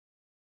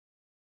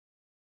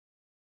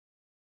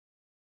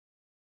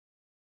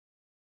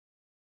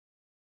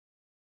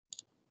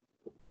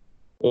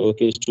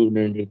Okay,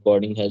 student,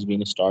 recording has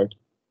been start.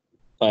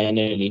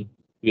 Finally,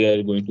 we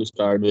are going to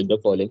start with the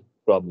following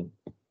problem.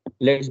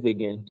 Let's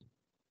begin.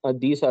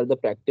 These are the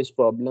practice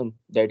problem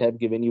that have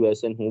given you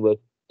as an homework.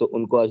 तो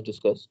उनको आज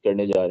discuss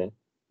करने जा रहे हैं.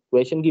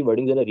 Question की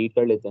wording जरा read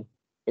कर लेते हैं.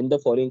 In the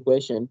following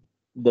question,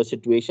 the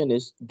situation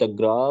is the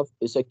graph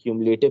is a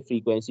cumulative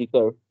frequency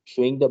curve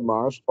showing the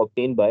marks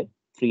obtained by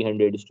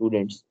 300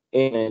 students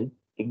in an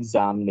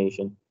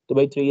examination. तो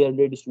भाई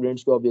 300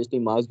 स्टूडेंट्स को ऑब्वियसली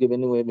मार्क्स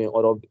गिवन हुए हैं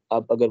और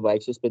आप अगर वाई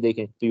एक्सिस पे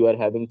देखें तो you are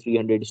having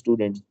 300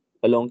 students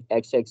along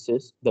x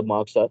axis the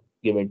marks are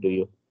given to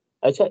you.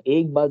 अच्छा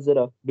एक बात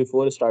जरा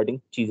बिफोर स्टार्टिंग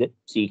चीजें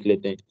सीख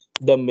लेते हैं.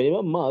 The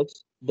minimum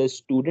marks the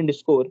student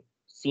score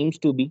seems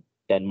to be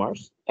 10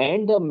 marks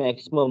and the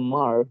maximum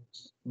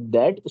marks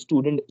that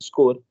student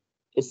score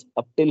is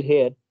up till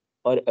here.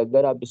 और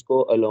अगर आप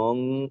इसको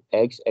along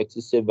x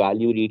axis से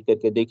value read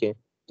करके देखें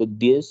तो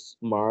this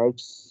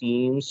marks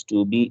seems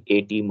to be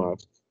 80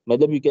 marks.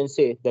 मतलब you can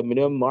say the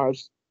minimum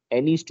marks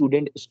any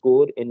student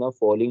score in a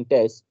following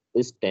test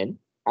is 10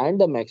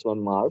 and the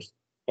maximum marks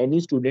any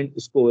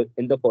student score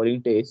in the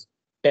following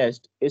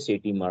test is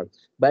 80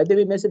 marks. By the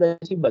way मैं सिर्फ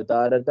ऐसे ही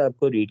बता रहा था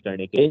आपको read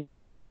करने के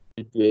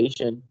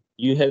situation,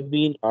 you have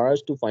been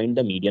asked to find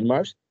the median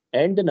marks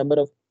and the number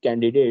of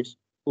candidates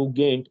who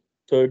gained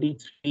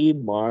 33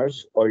 marks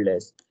or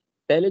less.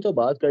 पहले तो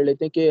बात कर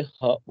लेते हैं कि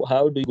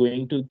how do you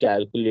going to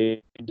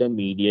calculate the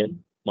median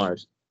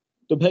marks.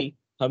 तो भाई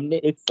हमने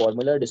एक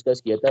फॉर्मूला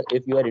डिस्कस किया था.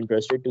 if you are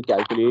interested to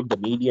calculate the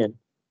median,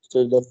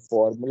 so the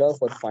formula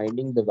for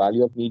finding the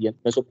value of median,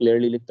 मैं इसको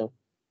clearly लिखता हूँ.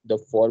 The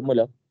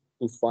formula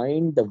to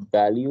find the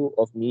value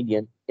of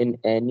median in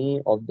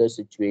any of the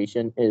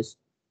situation is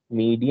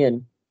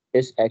median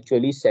is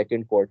actually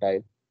second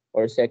quartile.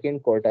 और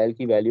second quartile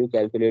की value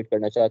calculate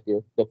करना चाहते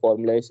हो the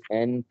formula is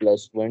n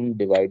plus 1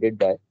 divided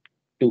by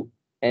 2.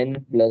 n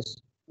plus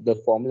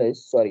the formula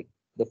is sorry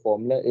the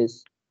formula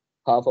is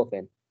half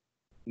of n.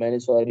 मैंने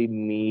sorry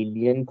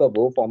million का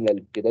वो formula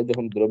लिख दिया था जो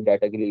हम ग्रुप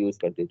डाटा के लिए यूज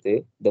करते थे.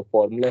 The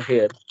formula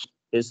here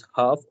is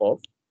half of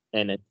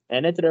nth.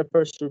 nth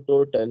refers to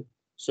total.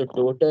 So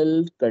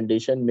total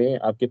condition में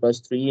आपके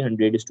पास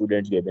 300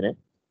 स्टूडेंट्स गिवन है.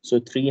 सो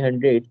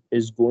 300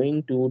 is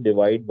going to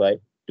divide by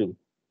 2.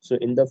 So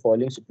in the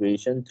following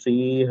situation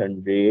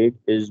 300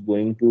 is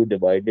going to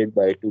divided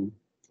by 2.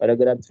 और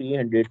अगर आप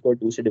 300 को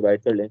 2 से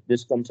divide कर लें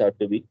this comes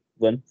out to be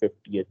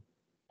 150.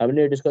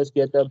 हमने डिस्कस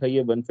किया था भाई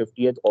ये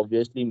 150th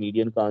ऑब्वियसली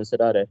मीडियन का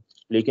आंसर आ रहा है.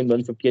 लेकिन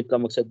 150th का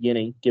मकसद ये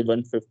नहीं कि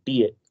 150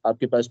 है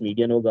आपके पास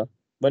मीडियन होगा.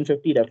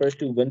 150 रेफर्स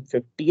टू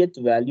 150th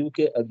वैल्यू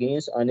के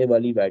अगेंस्ट आने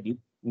वाली वैल्यू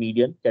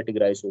मीडियन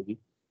कैटेगराइज होगी.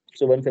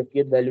 सो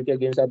 150th वैल्यू के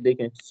अगेंस्ट आप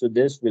देखें so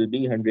this will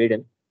be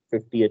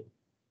 150th.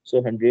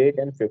 So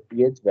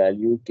 150th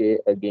value के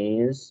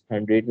अगेंस्ट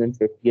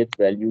 150th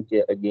वैल्यू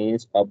के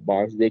अगेंस्ट आप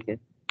मार्क्स देखें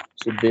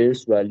so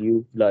this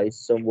value lies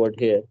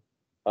somewhat here.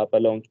 आप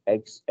along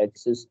x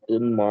axis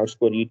इन मार्क्स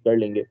को रीड कर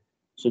लेंगे.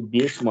 So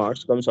this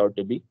marks comes out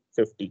to be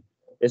 50.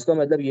 इसका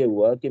मतलब ये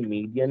हुआ कि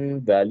median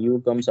value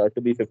comes out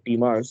to be 50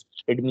 marks.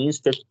 It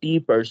means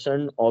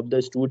 50% of the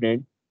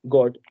student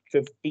got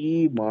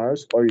 50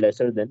 marks or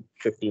lesser than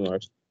 50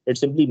 marks. It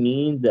simply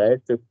means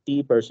that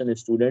 50%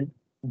 student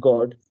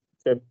got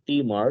 50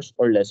 marks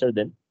or lesser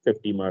than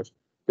 50 marks.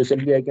 So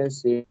simply I can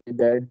say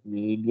that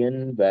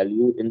median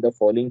value in the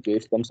following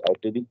case comes out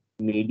to be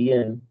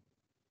median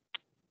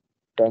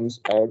comes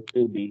out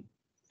to be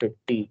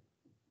 50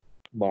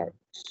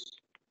 marks.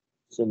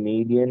 So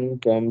median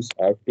comes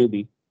out to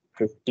be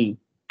 50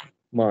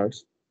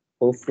 marks.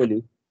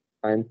 Hopefully,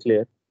 I'm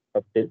clear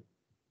up till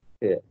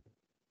here.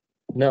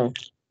 Now,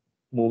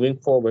 moving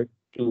forward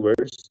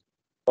towards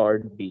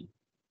part B.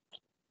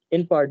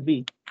 In part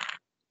B,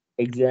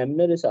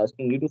 examiner is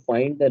asking you to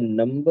find the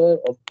number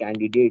of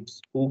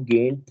candidates who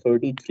gained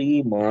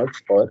 33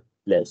 marks or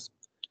less.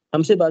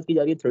 हमसे बात की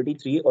जा रही है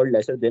 33 और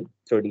lesser than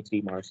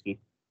 33 marks की.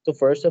 So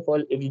first of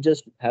all, if you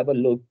just have a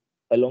look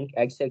along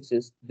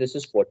x-axis, this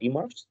is 40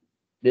 marks.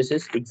 This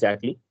is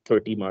exactly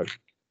 30 marks.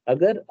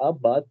 अगर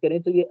आप बात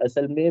करें तो ये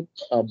असल में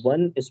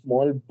one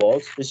small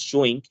box is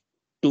showing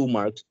 2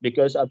 marks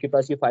because आपके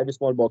पास ये 5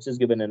 small boxes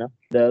given है ना.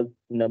 The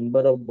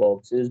number of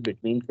boxes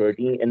between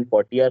 30 and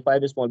 40 are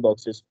 5 small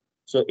boxes.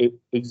 So if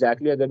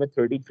exactly अगर मैं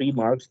 33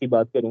 marks की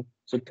बात करूं,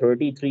 so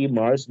 33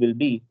 marks will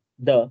be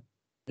the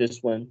this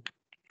one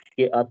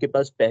कि आपके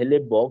पास पहले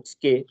बॉक्स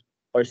के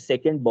और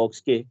सेकंड बॉक्स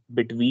के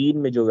बिटवीन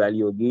में जो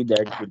वैल्यू होगी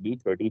दैट वुड बी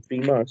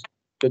 33 मार्क्स.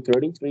 तो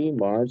 33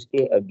 मार्क्स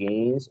के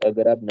अगेंस्ट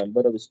अगर आप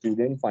number of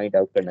student find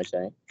out करना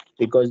चाहें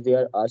because they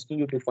are asking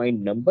you to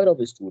find number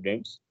of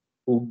students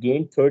who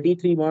gain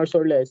 33 marks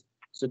और लेस.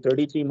 सो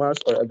 33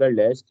 मार्क्स और अगर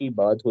लेस की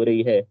बात हो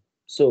रही है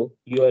so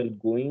you are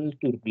going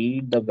to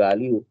read the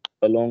value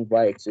along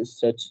Y axis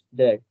such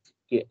that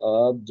कि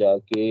आप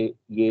जाके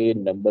ये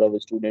नंबर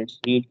ऑफ स्टूडेंट्स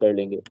रीड कर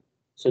लेंगे.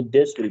 So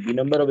this will be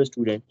number of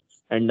student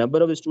and number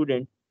of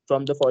student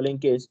from the following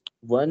case.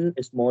 One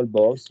small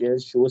box here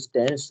shows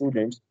 10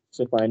 students.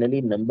 So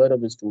finally number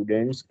of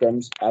students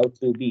comes out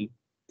to be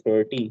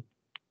 30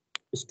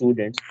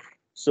 students.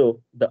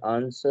 So the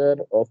answer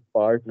of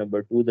part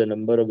number 2, the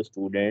number of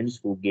students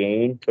who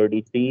gain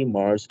 33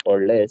 marks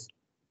or less,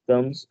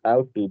 comes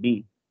out to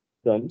be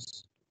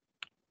comes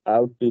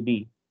out to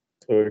be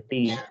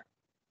 30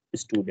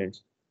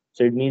 students.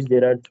 So it means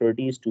there are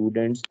 30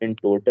 students in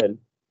total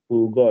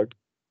who got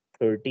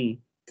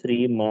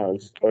 33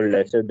 marks or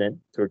lesser than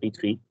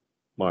 33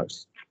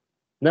 marks.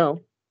 Now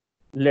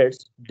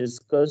let's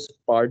discuss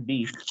part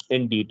B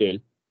in detail.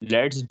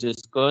 Let's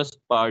discuss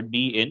part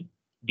B in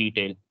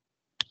detail.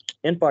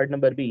 In part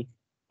number B,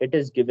 it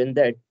is given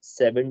that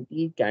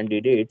 70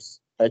 candidates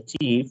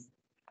achieve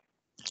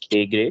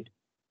A grade.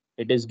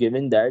 It is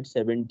given that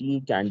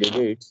 70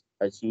 candidates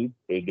achieve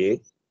A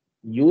grade.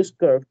 Use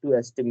curve to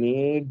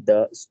estimate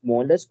the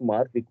smallest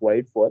mark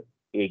required for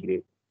A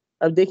grade.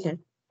 अब देखें,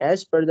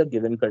 as per the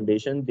given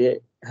condition, they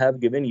have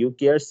given you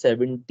कि यार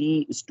 70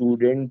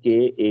 student के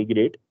A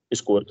grade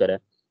score करा है.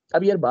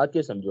 अब यार बात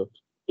क्या समझो,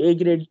 A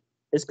grade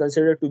is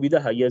considered to be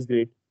the highest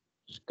grade.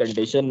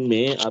 Condition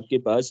में आपके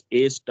पास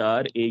ए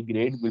star A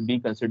grade will be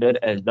consider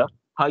as the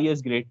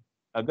highest grade.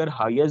 अगर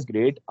हाईएस्ट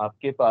ग्रेड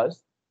आपके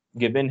पास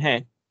गिवन है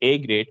A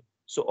grade,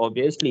 so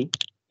obviously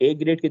A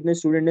grade कितने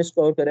स्टूडेंट ने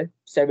स्कोर करा है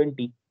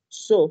 70.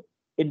 So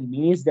it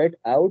means that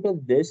out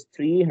of this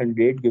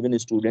 300 given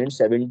student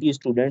 70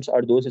 students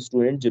are those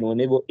student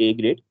जिन्होंने वो A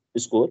grade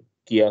score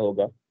किया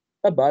होगा.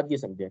 अब बात ये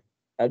समझें,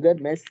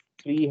 अगर मैं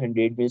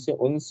 300 में से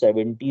उन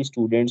 70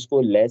 स्टूडेंट्स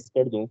को लेस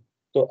कर दूं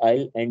तो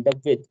आई and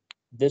up with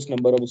this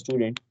number of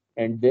student,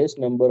 and this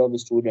number of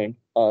student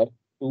are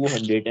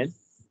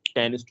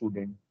 210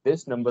 students.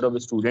 This number of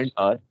student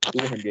are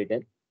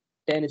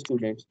 210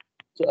 students.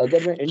 So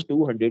अगर मैं इन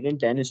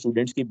 210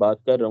 students की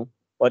बात कर रहा हूँ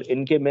और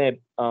इनके मैं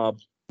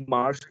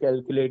मार्क्स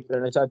कैलकुलेट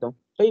करना चाहता हूँ,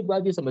 तो एक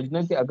बात ये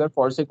समझना कि अगर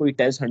फॉर से कोई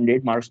टेस्ट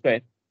 100 मार्क्स का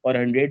है और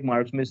 100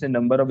 मार्क्स में से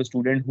number of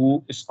student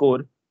who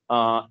score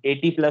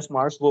 80 plus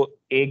marks वो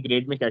ए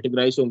ग्रेड में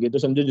कैटेगराइज होंगे, तो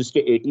समझो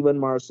जिसके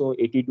 81 मार्क्स हो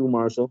 82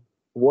 मार्क्स हो,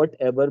 what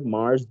ever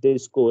marks they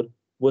score,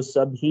 वो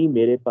सब ही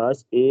मेरे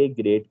पास ए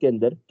ग्रेड के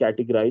अंदर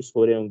कैटेगराइज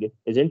हो रहे होंगे,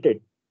 इजंट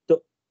इट?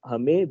 तो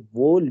हमें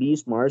वो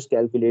लीस्ट मार्क्स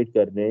कैलकुलेट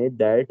करने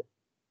that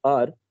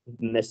are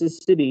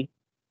necessary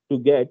to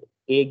get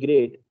A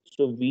grade.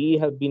 So we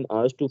have been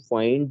asked to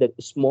find the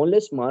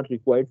smallest mark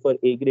required for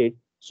A grade.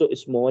 So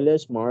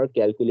smallest mark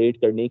calculate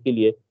करने के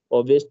लिए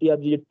obviously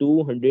आप ये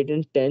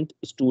 210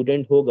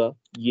 student होगा,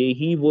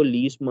 यही वो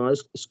least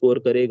marks score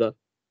करेगा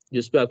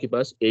जिसपे आपके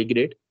पास A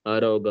grade आ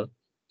रहा होगा.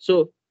 So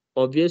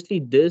obviously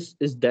this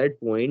is that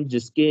point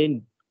जिसके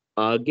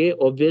आगे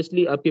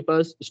obviously आपके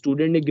पास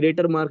student ने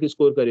greater mark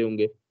score करे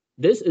होंगे.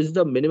 This is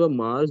the minimum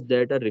marks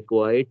that are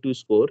required to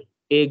score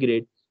A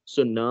grade.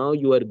 So now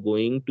you are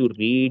going to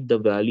read the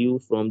value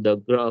from the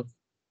graph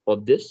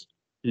of this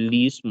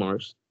least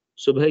marks.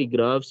 So भाई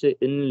graph से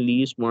इन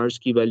least marks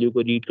की value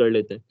को read कर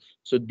लेते हैं.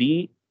 So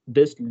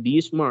this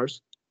least marks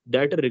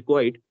that are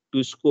required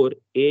to score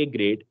A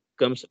grade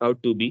comes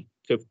out to be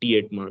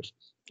 58 marks.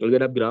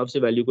 अगर आप graph से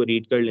वैल्यू को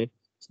रीड कर लें,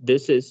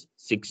 this is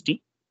 60.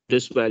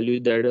 This value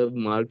that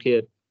I've marked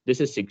here,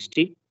 this is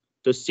 60.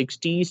 तो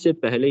 60 से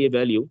पहले ये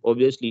वैल्यू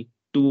obviously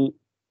 2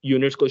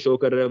 यूनिट्स को शो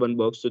कर रहा है one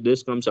box, so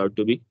this comes out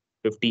to be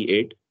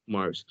 58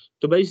 marks.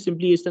 तो भाई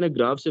सिंपली इस तरह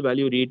ग्राफ से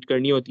वैल्यू रीड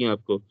करनी होती है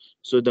आपको.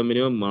 So the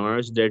minimum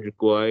marks that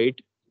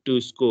required to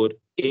score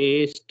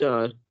A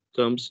star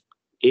comes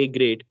A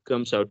grade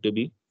comes out to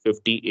be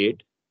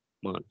 58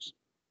 marks.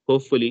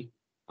 Hopefully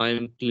I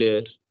am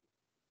clear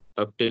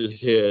up till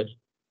here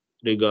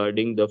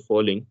regarding the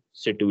following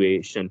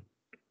situation.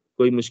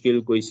 कोई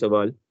मुश्किल, कोई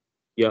सवाल,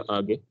 या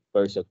आगे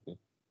बढ़ सकते हैं?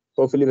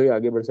 होपफुली भाई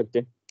आगे बढ़ सकते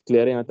हैं.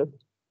 क्लियर है यहाँ तक?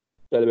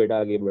 चल बेटा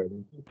आगे बढ़.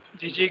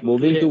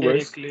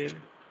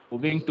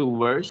 Moving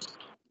towards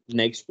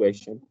next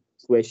question,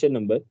 question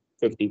number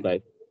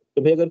 55.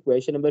 तो भाई अगर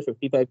question number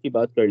 55 की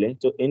बात कर लें,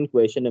 तो in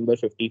question number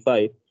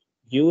 55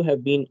 you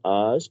have been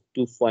asked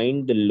to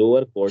find the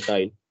lower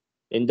quartile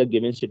in the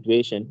given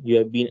situation. You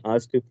have been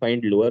asked to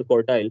find lower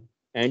quartile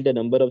and the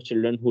number of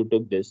children who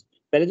took this.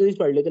 पहले तो इस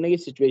पढ़ लेते ना कि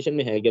situation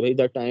में है कि भाई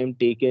the time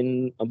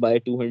taken by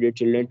 200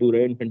 children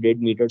 200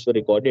 metres were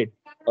recorded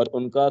और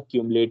उनका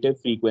क्यूमुलेटिव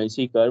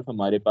फ्रीक्वेंसी कर्व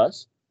हमारे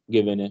पास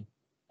गिवन है.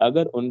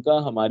 अगर उनका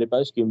हमारे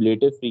पास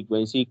क्यूमुलेटिव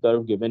फ्रीक्वेंसी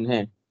कर्व गिवन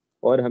है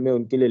और हमें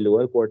उनके लिए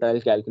लोअर क्वार्टाइल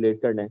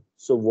कैलकुलेट करना है,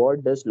 so what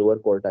does lower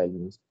quartile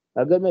means?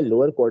 अगर मैं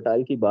लोअर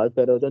क्वार्टाइल की बात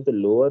कर रहा होता हूँ तो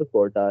lower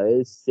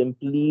quartile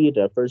simply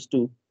refers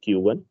to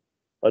Q1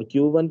 और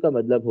Q1 का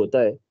मतलब होता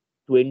है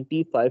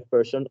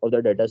 25% ऑफ द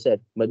डाटा सेट,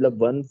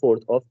 मतलब 1/4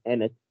 of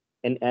NH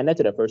and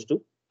NH refers to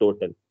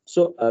total.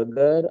 सो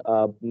अगर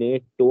आपने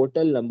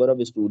टोटल नंबर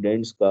ऑफ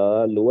स्टूडेंट्स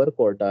का लोअर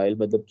क्वार्टाइल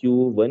मतलब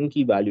Q1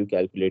 की वैल्यू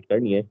कैलकुलेट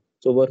करनी है,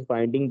 so we're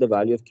finding the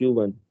value of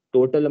Q1.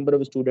 Total number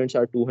of students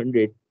are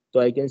 200. So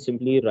I can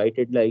simply write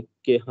it like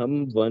कि हम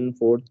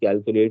 1/4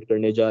 calculate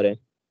करने जा रहे हैं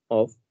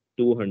of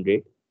 200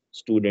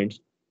 students.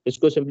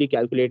 इसको simply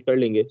calculate कर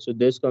लेंगे. So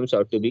this comes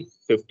out to be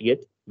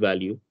 50th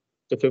value.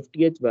 तो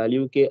 50th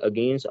value के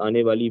against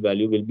आने वाली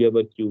value will be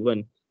our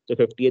Q1. तो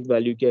 50th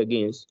value के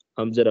against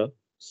हम जरा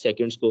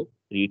seconds को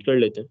read कर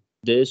लेते हैं.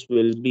 This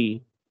will be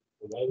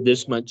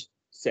this much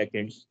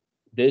seconds.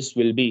 this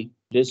will be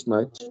this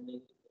much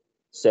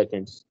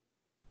seconds.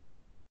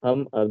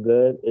 हम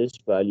अगर इस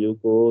वैल्यू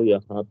को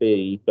यहाँ पे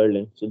रीड कर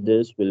लें, so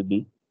this will be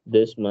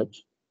this much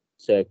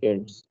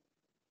seconds.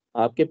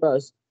 आपके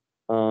पास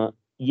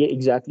ये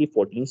एग्जैक्टली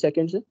 14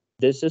 सेकेंड्स है.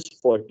 This is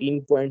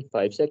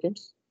 14.5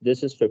 seconds.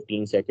 This is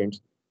 15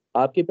 seconds.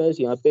 आपके पास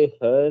यहाँ पे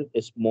हर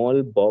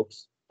small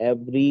box,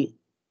 every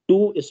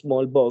two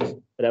small box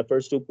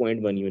refers to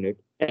 0.1 unit.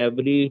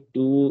 Every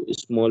two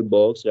small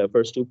box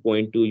refers to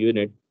 0.2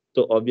 unit.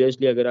 तो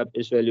obviously अगर आप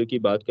इस वैल्यू की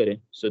बात करें,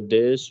 so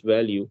this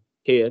value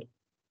here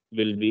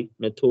will be,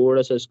 मैं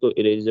थोड़ा सा इसको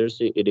इरेजर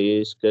से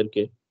इरेज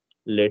करके,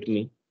 let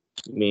me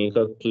make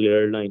a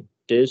clear line.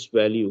 This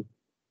value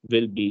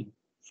will be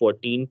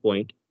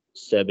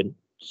 14.7.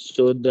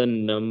 So the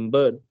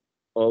number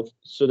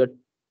so the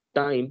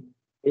time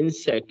in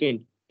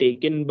second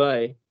taken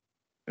by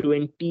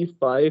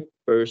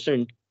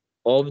 25%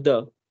 of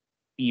the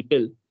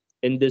people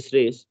in this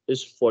race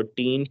is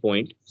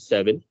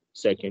 14.7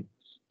 second.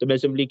 तो मैं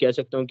simply कह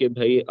सकता हूँ कि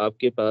भाई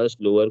आपके पास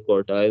lower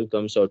quartile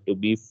comes out to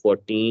be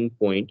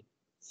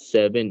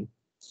 14.7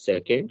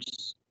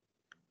 seconds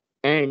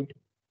and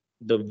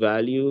the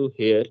value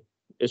here,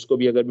 इसको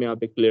भी अगर मैं यहाँ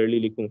पे clearly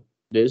लिखूं,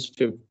 this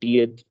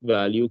 50th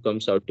value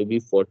comes out to be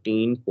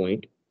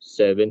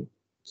 14.7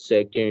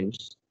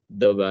 seconds,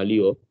 the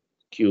value of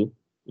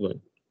Q1.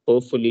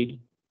 Hopefully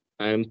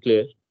I am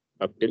clear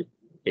up till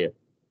here.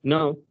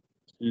 Now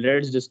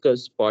let's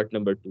discuss part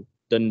number 2,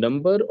 the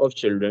number of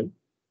children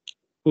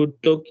who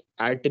took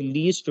at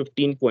least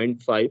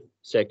 15.5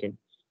 second.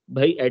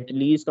 भाई at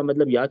least का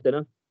मतलब याद है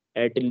ना?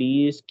 At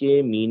least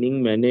के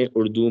meaning मैंने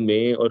उर्दू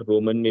में और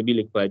रोमन में भी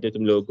लिख पाए थे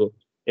तुम लोगों को.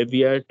 If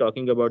we are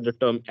talking about the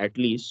term at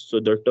least, so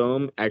the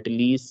term at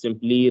least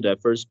simply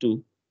refers to,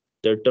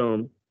 the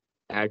term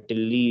at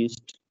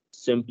least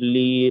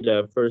simply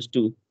refers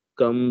to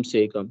come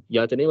से कम.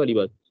 याद है नहीं वाली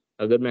बात?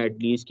 अगर मैं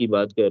एट लीस्ट की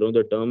बात कर रहा हूँ, the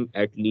term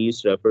at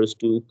least refers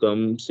to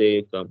come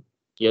से कम.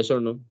 यस और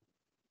नो?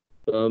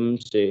 कम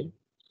से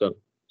कम.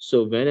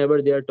 So when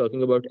ever they are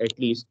talking about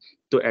at least,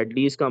 तो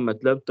एटलीस्ट का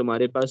मतलब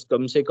तुम्हारे पास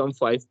कम से कम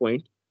 5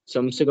 पॉइंट,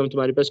 कम से कम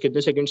तुम्हारे पास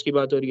कितने सेकंड्स की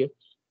बात हो रही है?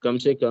 कम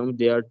से कम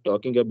they are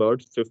talking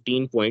about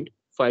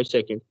 15.5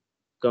 second.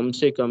 कम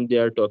से कम they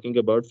are talking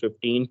about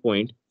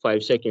 15.5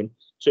 second.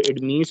 So it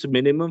means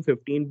minimum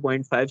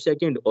 15.5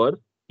 second और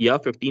या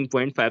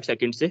 15.5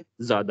 सेकंड से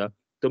ज्यादा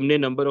तुमने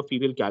नंबर ऑफ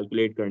पीपल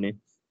कैलकुलेट करने.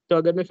 तो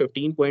अगर मैं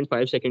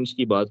 15.5 सेकंड्स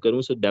की बात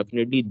करूं, so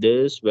definitely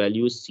this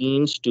value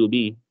seems to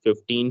be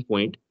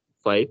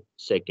 15.5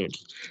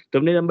 seconds.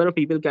 तुमने नंबर ऑफ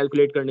पीपल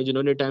कैलकुलेट करने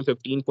जिन्होंने टाइम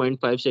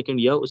 15.5 सेकंड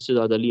या उससे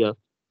ज्यादा लिया.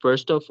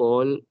 फर्स्ट ऑफ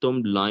ऑल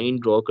तुम लाइन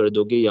ड्रॉ कर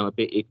दोगे यहाँ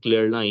पे, एक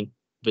clear line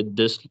with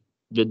this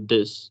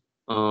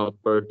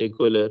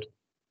particular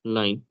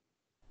line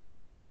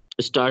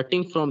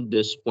starting from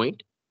this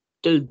point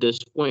till this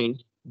point.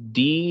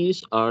 These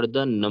are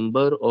the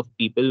number of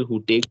people who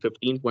take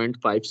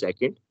 15.5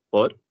 second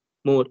or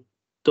more.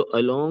 तो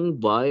along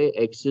y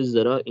axis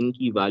जरा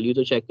इनकी value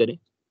तो चेक करें.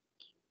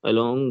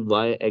 Along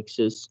y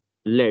axis,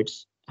 let's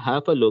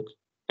have a look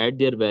at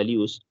their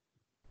values.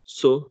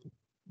 So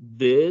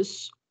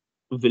this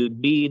will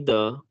be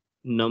the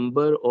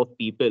number of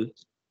people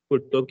who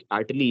took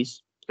at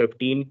least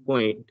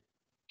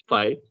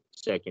 15.5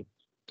 second.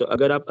 तो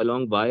अगर आप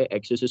along y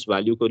axis इस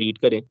value को read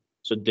करें,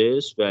 so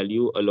this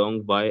value along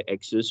y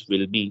axis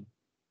will be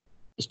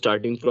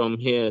starting from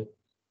here.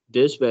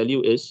 This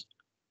value is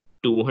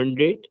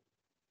 200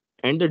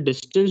 and the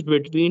distance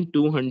between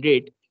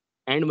 200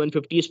 and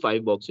 150 is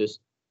 5 boxes.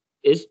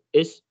 इस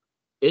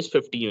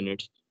 50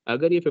 units.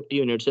 अगर ये 50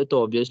 units है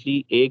तो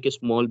ऑब्वियसली एक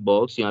स्मॉल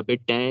बॉक्स यहाँ पे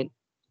 10,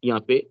 यहाँ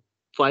पे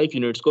 5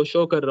 यूनिट्स को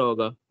शो कर रहा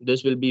होगा.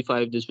 This will be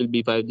 5, this will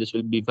be 5, this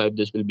will be 5,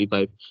 this will be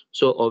 5.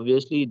 So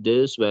obviously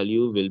this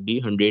value will be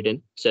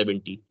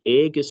 170.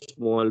 एक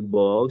स्मॉल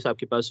बॉक्स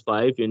आपके पास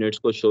 5 यूनिट्स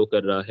को शो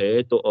कर रहा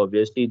है, तो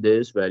obviously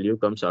this value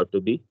comes out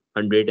to be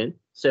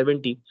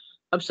 170.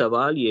 अब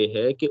सवाल ये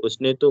है कि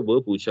उसने तो वो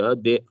पूछा,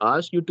 they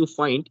ask you to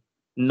find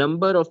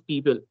number of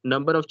people,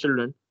 number of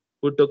children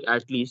who took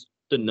at least.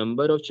 तो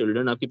नंबर ऑफ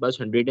चिल्ड्रन आपके पास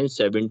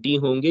 170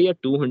 होंगे या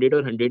 200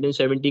 और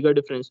 170 का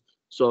difference.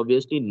 So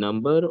obviously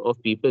number of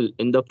people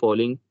in the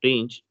following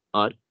range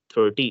are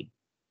 30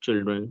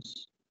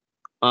 children's,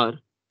 are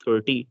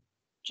 30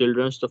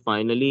 children's. तो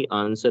finally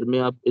answer में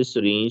आप इस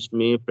रेंज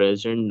में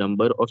प्रेजेंट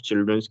नंबर ऑफ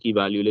चिल्ड्रंस की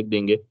वैल्यू लिख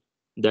देंगे.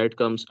 That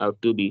comes out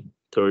to be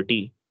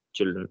 30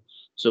 children.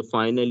 So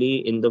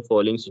finally, in the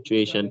following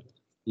situation,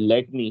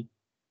 let me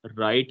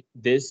write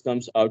this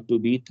comes out to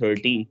be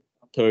 30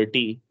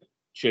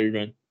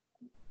 children.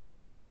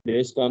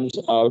 This comes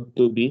out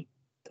to be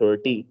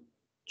 30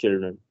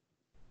 children.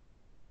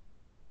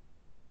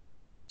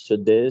 So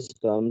this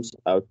comes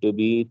out to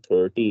be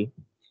 30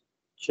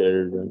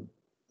 children.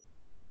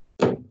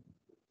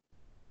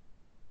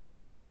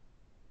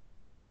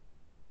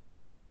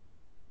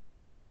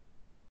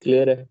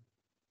 Clear है?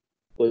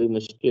 कोई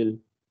मुश्किल,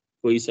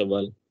 कोई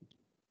सवाल?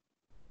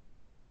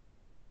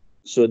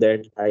 So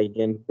that I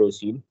can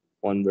proceed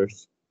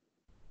onwards.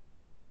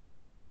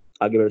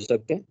 आगे बढ़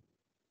सकते हैं?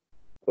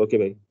 Okay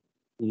भाई,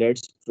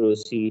 let's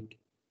proceed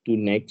to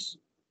next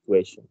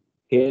question.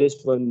 Here is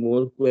one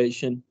more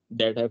question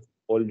that I've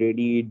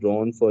already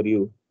drawn for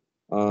you.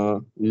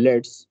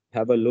 Let's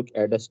have a look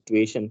at a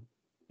situation.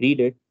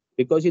 Read it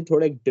because ये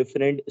थोड़ा एक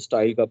different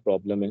style का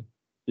problem है.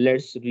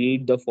 Let's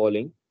read the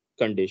following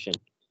condition.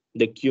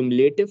 The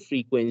cumulative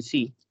frequency,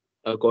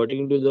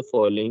 according to the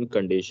following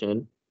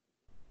condition,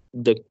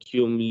 the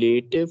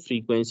cumulative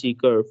frequency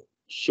curve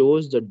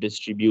shows the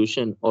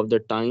distribution of the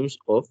times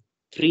of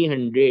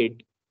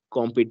 300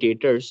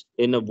 competitors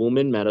in a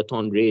women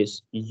marathon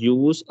race.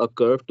 Use a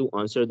curve to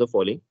answer the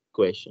following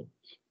question.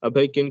 अब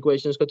भाई किन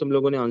questions का तुम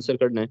लोगों ने answer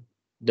करना है?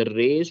 The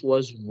race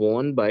was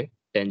won by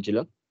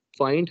Tangela.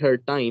 Find her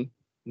time.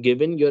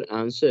 Given your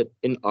answer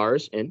in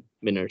hours and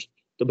minutes.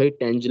 तो भाई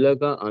टेंजिला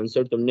का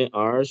आंसर तुमने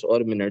आवर्स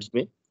और मिनट्स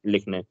में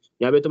लिखना है.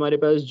 यहाँ पे तुम्हारे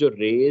पास जो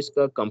रेस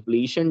का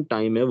कंप्लीशन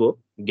टाइम है वो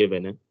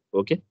गिवन है.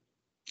 ओके,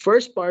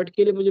 फर्स्ट पार्ट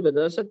के लिए मुझे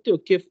बता सकते हो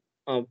कि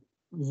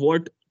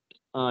व्हाट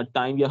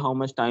टाइम या how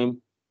much time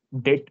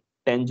did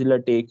टेंजिला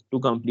take to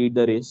complete the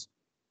race?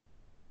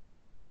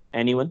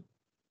 Anyone?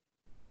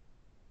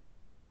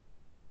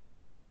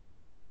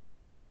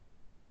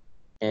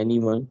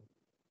 Anyone?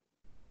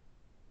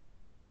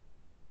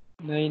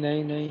 नहीं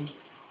नहीं नहीं.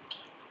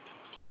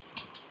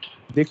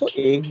 देखो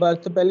एक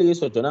बात तो पहले ये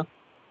सोचो ना,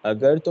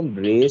 अगर तुम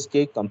रेस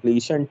के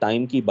कंप्लीशन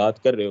टाइम की बात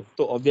कर रहे हो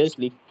तो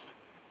ऑब्वियसली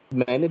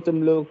मैंने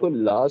तुम लोगों को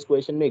लास्ट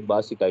क्वेश्चन में एक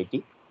बात सिखाई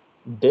थी.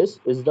 This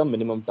is the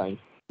minimum time.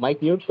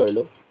 Mic mute कर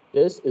लो.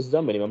 This is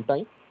the minimum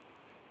time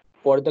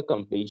for the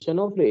completion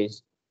of race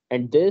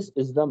and this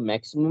is the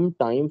maximum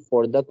time for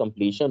the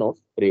completion of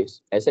race.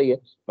 ऐसा ही है,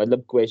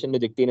 मतलब क्वेश्चन में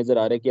दिखती नजर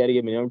आ रहा है कि यार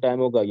ये मिनिमम टाइम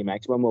होगा, ये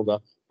मैक्सिमम होगा,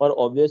 और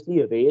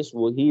ऑब्वियसली रेस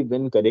वही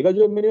विन करेगा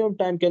जो मिनिमम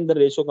टाइम के अंदर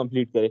रेस को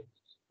कंप्लीट करे.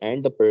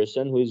 And the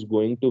person who is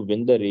going to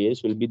win the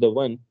race will be the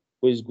one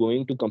who is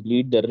going to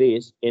complete the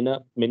race in a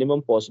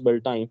minimum possible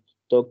time.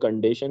 तो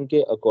condition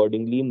के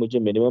accordingly मुझे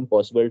minimum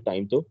possible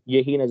time तो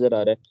यही नजर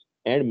आ रहा है.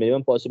 And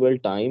minimum possible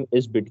time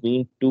is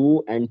between 2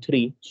 and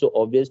 3. So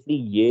obviously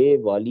ये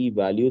वाली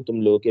value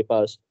तुम लोगों के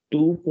पास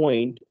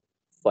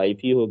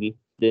 2.5 ही होगी.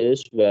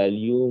 This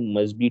value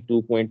must be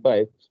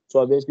 2.5.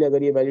 So obviously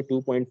अगर ये value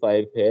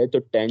 2.5 है तो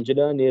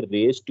टेंजला ने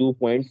रेस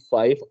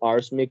 2.5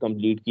 hours में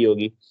complete की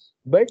होगी.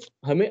 But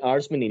हमें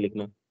hours में नहीं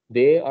लिखना.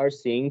 They are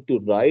saying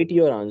to write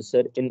your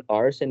answer in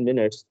hours and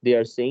minutes. They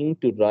are saying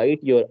to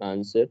write your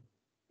answer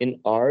in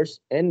hours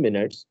and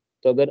minutes.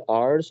 तो अगर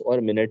आवर्स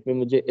और मिनट में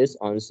मुझे इस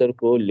आंसर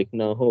को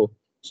लिखना हो,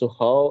 so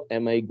how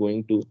am I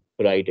going to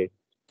right it?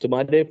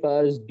 तुम्हारे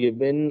पास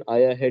गिवन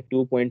आया है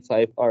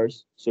 2.5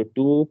 hours. So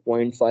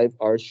 2.5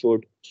 hours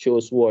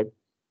shows what?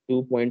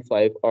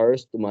 2.5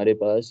 hours तुम्हारे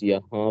पास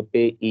यहाँ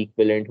पे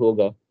इक्विवेलेंट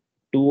होगा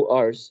 2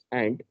 आवर्स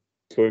एंड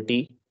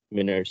 30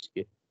 मिनट्स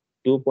के.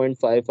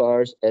 2.5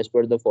 hours as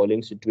per the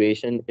following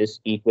situation is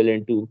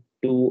equivalent to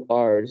 2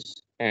 hours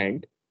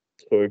and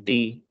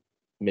 30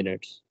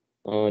 minutes.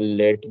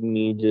 Let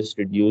me just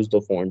reduce the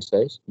font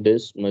size.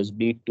 This must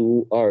be 2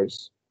 hours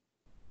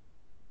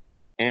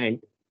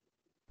and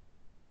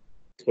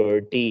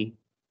 30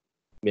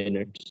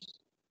 minutes.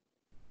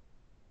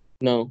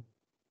 Now,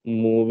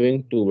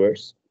 moving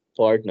towards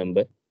part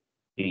number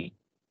B.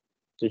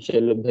 तो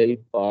चलो भाई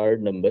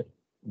part number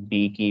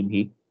B की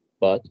भी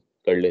बात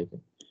कर लेते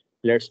हैं.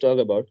 Let's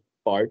talk about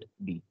part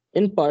B.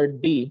 In part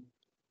B,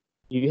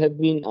 you have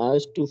been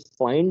asked to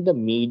find the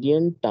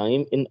median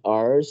time in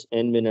hours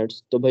and minutes.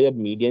 तो भाई अब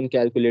मीडियन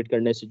कैलकुलेट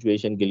करना है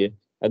सिचुएशन के लिए.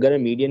 अगर मैं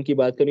मीडियन की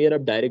बात करूँ यार,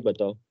 अब डायरेक्ट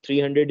बताओ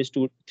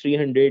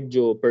 300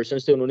 जो पर्सन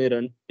थे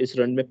उन्होंने इस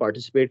रन में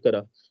पार्टिसिपेट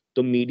करा,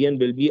 तो median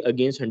will be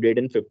against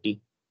 150.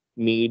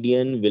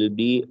 Median will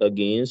be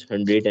against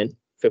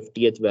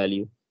 150th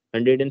value.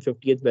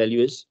 150th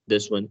value is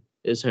this one.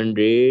 इस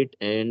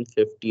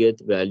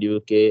 150th वैल्यू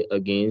के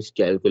अगेंस्ट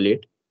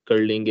कैलकुलेट कर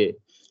लेंगे.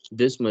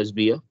 This must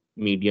be a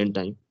median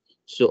time.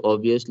 So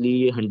obviously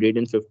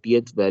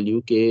 150th value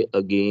के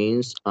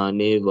against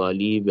आने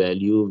वाली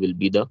value will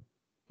be the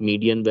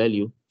median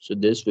value. So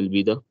this will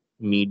be the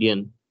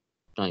median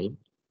time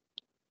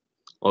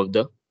of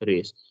the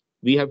race.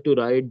 We have to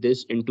write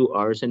this into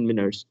hours and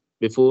minutes.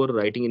 Before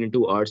writing it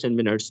into hours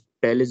and minutes,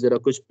 पहले जरा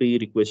कुछ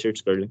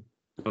prerequisites कर लें.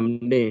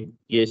 हमने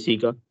ये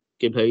सीखा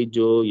कि भाई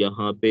जो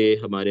यहाँ पे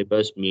हमारे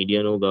पास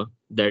median होगा,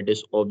 that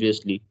is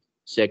obviously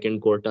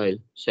second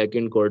quartile.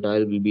 Second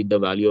quartile will be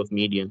the value of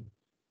median.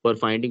 For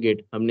finding it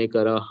हमने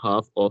करा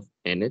half of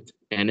nth.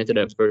 nth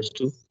refers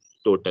to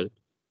total.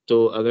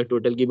 तो अगर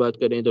टोटल की बात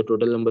करें तो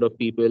total number of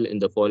people in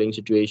the following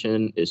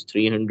situation is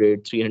 300.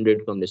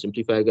 300 को हमने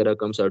सिंप्लीफाई करा,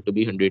 comes out to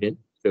be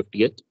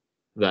 150th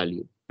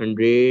value.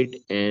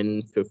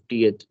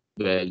 150th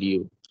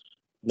value.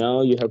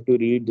 Now you have to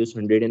read this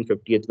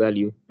 150th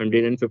value.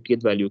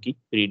 150th value की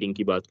रीडिंग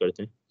की बात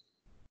करते हैं.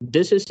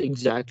 दिस इज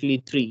एग्जैक्टली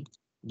 3,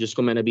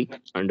 जिसको मैंने अभी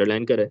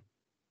अंडरलाइन करा है.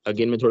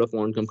 अगेन मैं थोड़ा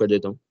फॉन्ट कम कर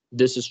देता हूँ.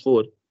 This is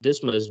 4. This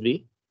must be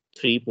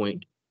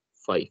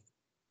 3.5.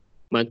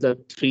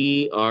 मतलब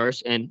 3 hours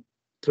and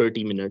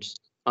 30 minutes.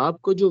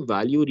 आपको जो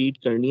वैल्यू रीड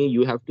करनी है,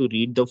 you have to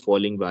read the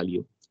following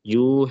value.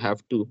 You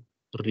have to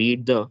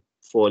read the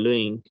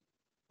following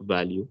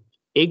value.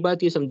 एक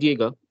बात ये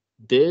समझिएगा,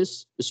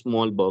 this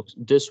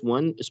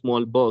one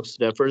small box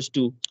refers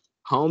to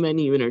how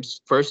many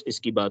units. First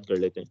इसकी बात कर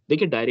लेते हैं,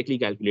 देखिए डायरेक्टली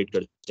कैलकुलेट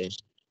करते हैं.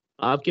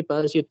 आपके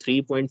पास ये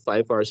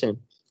 3.5 आवर्स हैं.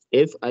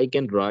 If I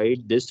can write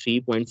this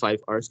 3.5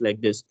 hours like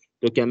this,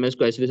 तो क्या मैं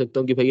इसको ऐसे लिख सकता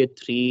हूँ कि भाई ये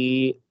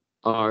 3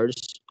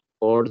 आवर्स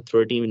और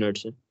 30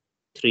 मिनट्स है.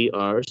 3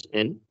 hours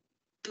and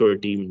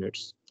 30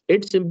 minutes.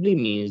 It simply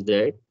means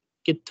that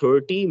कि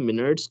 30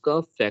 मिनट्स का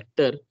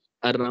फैक्टर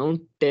अराउंड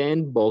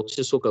 10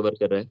 बॉक्सेस को कवर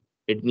कर रहा है.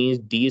 It means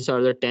these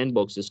are the 10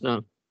 boxes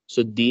ना.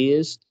 So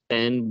these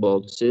 10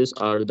 boxes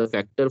are the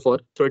factor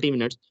for 30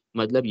 minutes.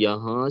 मतलब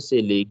यहाँ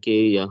से लेके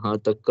यहाँ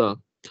तक का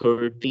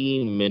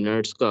 30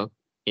 मिनट्स का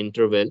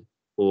इंटरवल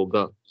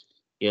होगा.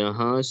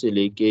 यहाँ से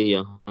लेके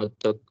यहाँ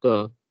तक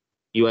का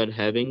you are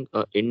having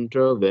a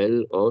interval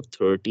of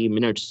 30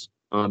 minutes.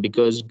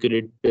 Because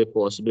grid पे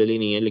पॉसिबल ही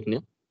नहीं है लिखने.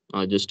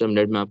 जस्ट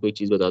मिनट मैं आपको एक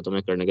चीज बताता हूँ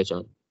मैं करने के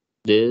साथ.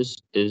 This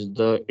is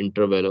the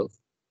interval of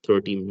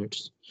 30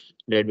 minutes.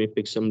 Let me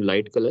pick some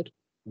light colour.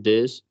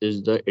 This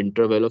is the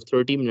interval of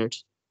 30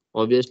 minutes.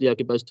 Obviously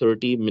आपके पास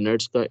 30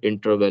 मिनट्स का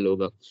इंटरवल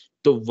होगा.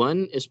 तो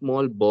वन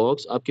स्मॉल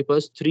बॉक्स आपके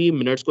पास 3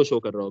 मिनट्स को शो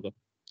कर रहा होगा.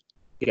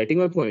 Getting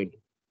my point?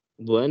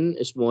 One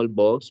small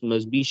box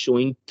must be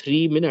showing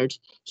 3 minutes.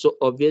 So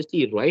obviously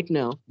right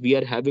now we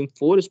are having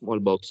four small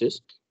boxes,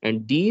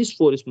 and these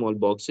four small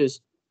boxes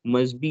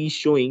must be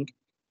showing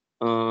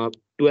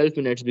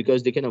 12 minutes,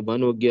 because they can have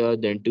one ho gaya,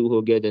 then two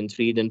ho gaya, then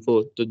three, then four.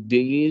 So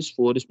these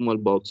four small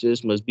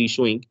boxes must be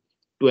showing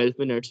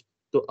 12 minutes.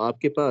 तो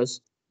आपके पास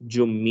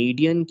जो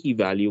median की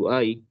value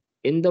I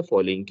in the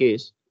following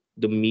case,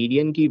 the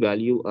median की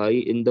value I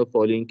in the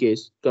following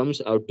case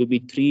comes out to be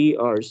 3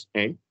 hours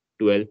and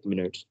 12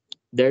 minutes.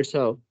 That's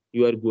how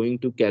you are going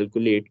to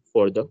calculate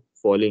for the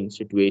following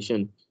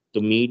situation.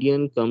 The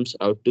median comes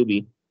out to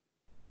be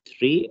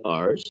 3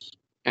 hours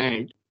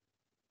and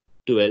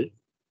 12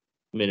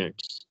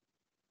 minutes.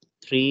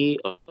 3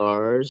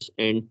 hours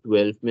and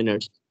 12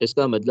 minutes.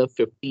 इसका मतलब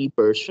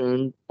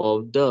 50%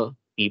 of the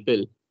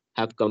people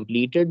have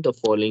completed the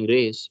following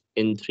race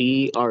in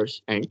 3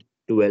 hours and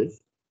 12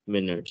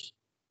 minutes.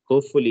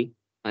 Hopefully,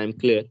 I am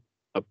clear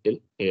up till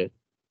here.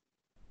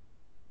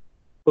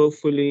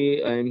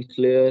 Hopefully, I am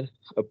clear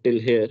up till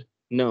here.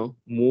 Now,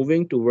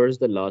 moving towards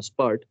the last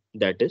part,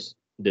 that is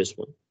this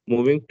one.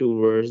 Moving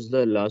towards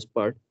the last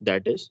part,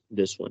 that is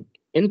this one.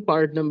 In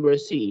part number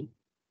C,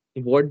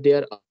 what they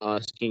are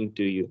asking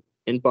to you.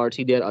 In part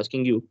C, they are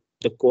asking you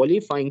the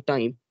qualifying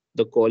time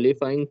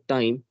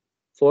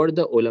for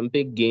the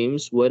Olympic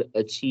Games were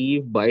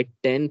achieved by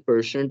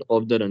 10%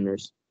 of the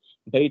runners.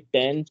 भाई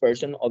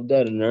 10% of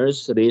the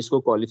runners race को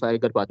qualify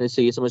कर पाते हैं.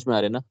 इससे ये समझ में आ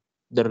रहा है ना.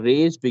 The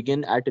race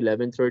began at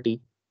 11:30.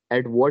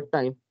 At what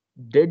time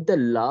did the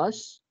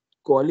last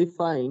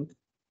qualifying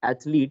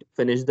athlete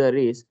finish the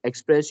race?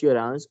 Express your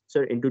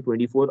answer into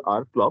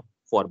 24-hour clock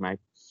format.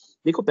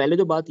 देखो पहले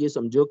तो बात ये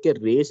समझो कि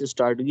रेस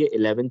स्टार्ट हुई है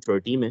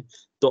 11:30 में.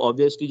 तो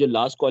ऑब्वियसली जो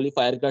लास्ट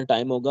क्वालिफायर का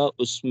टाइम होगा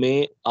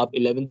उसमें आप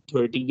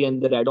 11:30 के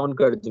अंदर एड ऑन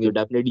कर देंगे.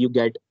 Definitely you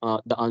get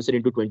the answer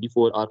into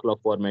 24 hour clock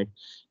format.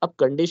 अब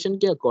कंडीशन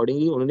के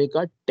अकॉर्डिंगली उन्होंने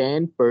कहा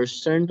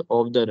 10%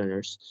 of the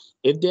runners.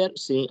 If they are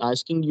saying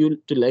asking you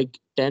to like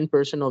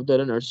 10% of the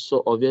runners,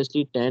 so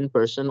obviously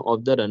 10% of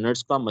the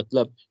runners का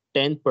मतलब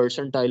 10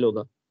 percentile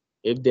होगा.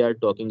 If they are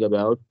talking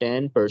about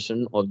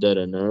 10% of the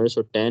runner,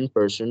 so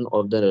 10%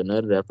 of the runner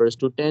refers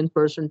to 10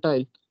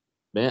 percentile.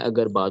 मैं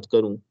अगर बात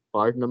करूं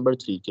part number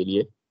 3 के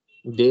लिए,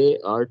 they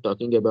are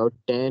talking about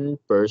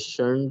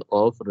 10%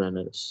 of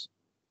runners.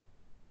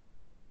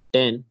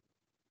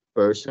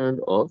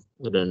 10% of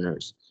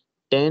runners.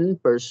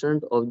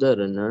 10% of the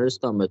runners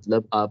का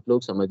मतलब आप लोग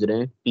समझ रहे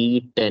हैं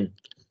P10.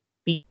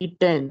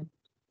 P10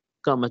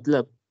 का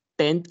मतलब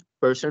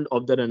 10%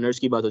 ऑफ द रनर्स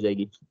की बात हो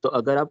जाएगी. तो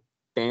अगर आप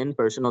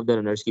 10% ऑफ द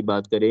रनर्स की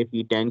बात करें,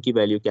 P10 की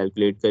वैल्यू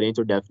कैलकुलेट करें,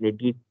 तो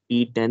definitely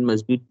P10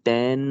 must be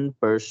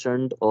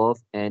 10%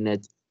 of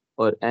NH.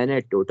 और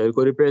NH टोटल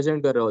को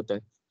रिप्रेजेंट कर रहा होता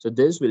है. So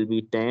this will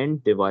be 10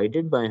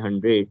 divided by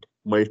 100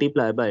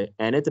 multiply by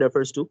NH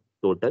refers to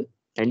total,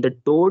 and the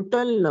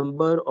total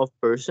number of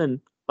person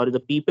or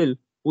the people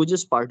who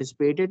just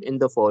participated in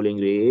the following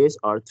race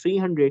are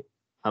 300.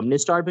 हमने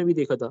start में भी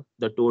देखा था.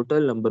 The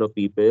total number of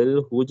people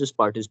who just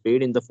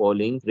participate in the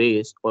following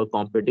race और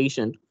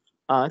competition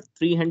are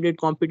 300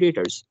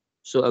 competitors.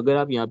 सो अगर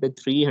आप यहाँ पे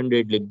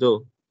 300 लिख दो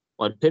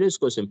और फिर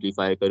इसको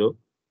सिंप्लीफाई करो,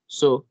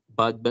 सो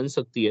बात बन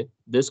सकती है.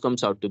 This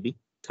comes out to be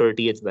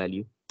 30th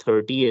value.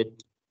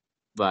 30th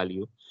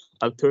value.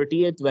 अब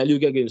 30th वैल्यू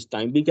के अगेंस्ट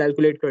टाइम भी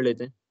कैलकुलेट कर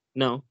लेते हैं.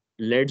 Now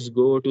let's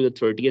go to the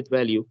 30th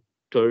value.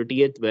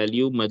 30th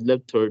value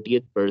मतलब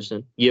 30th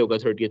पर्सन. ये होगा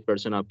 30th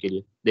पर्सन आपके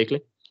लिए. देख ले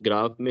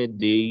ग्राफ में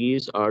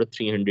these are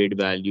 300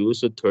 values,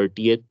 so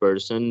 30th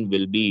person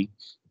will be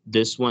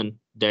this one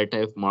that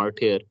I've marked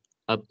here.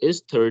 अब इस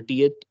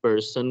 30th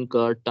person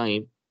का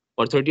टाइम,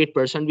 और 30th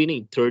person भी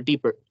नहीं,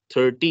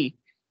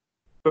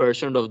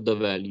 30% of the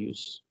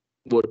values,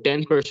 वो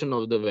 10%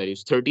 of the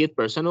values. 30th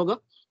person होगा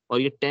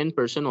और ये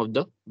 10% of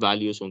the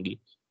values होंगी.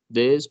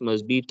 This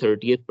must be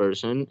 30th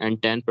person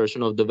and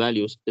 10% of the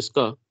values.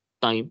 इसका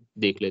टाइम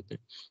देख लेते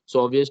हैं। सो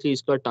ऑब्वियसली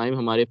इसका टाइम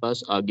हमारे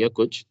पास आ गया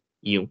कुछ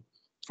यूं।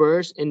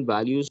 फर्स्ट इन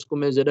वैल्यूज को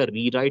मैं जरा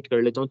रीराइट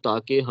कर लेता हूँ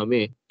ताकि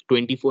हमें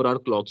 24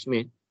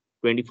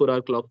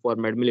 आवर क्लॉक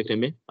फॉर्मेट में लिखने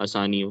में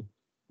आसानी हो।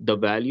 The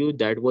value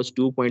that was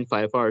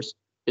 2.5 hours,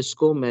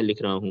 इसको मैं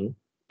लिख रहा हूँ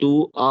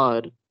 2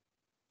 hour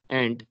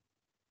and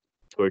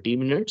 30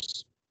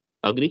 minutes।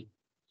 Agree?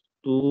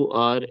 2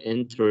 hour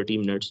and 30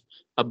 minutes।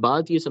 अब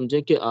बात ये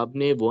समझें कि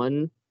आपने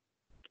 1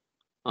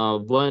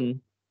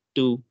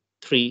 2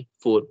 3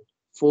 4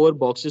 4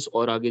 बॉक्सेस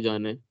और आगे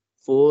जाना है।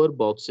 4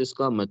 बॉक्सेस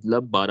का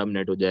मतलब 12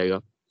 मिनट हो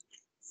जाएगा।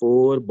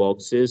 4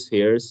 boxes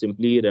here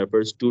simply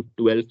refers to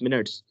 12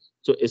 minutes।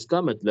 So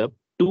इसका मतलब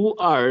 2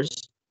 hours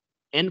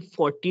and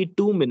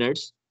 42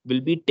 minutes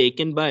will be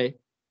taken by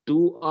 2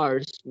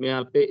 hours। मैं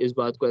यहाँ पे इस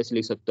बात को ऐसे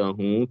लिख सकता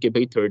हूँ कि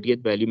भाई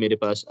 30th वैल्यू मेरे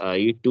पास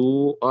आई 2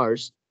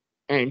 hours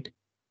and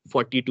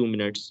 42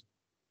 minutes।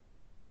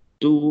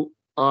 2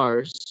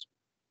 hours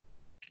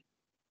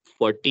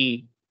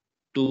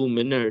 42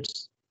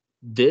 minutes।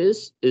 This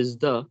is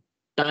the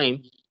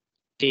time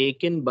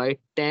taken by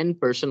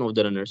 10% of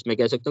the runners। मैं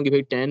कह सकता हूँ कि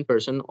भाई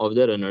 10% of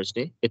the runners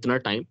ने इतना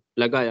टाइम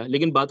लगाया,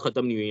 लेकिन बात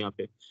खत्म नहीं हुई यहाँ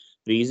पे।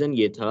 रीजन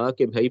ये था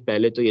कि भाई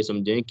पहले तो ये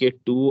समझें कि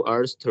 2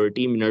 hours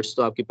 30 minutes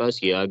तो आपके पास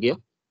ये आ गया,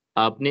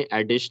 आपने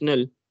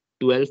एडिशनल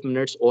 12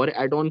 मिनट्स और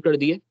एड ऑन कर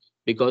दिए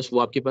बिकॉज वो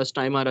आपके पास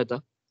टाइम आ रहा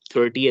था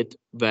 30th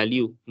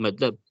वैल्यू,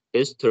 मतलब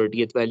इस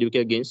 30th वैल्यू के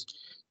अगेंस्ट।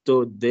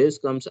 तो this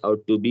comes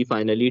out to be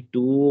finally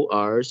 2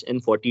 hours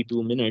and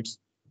 42 minutes।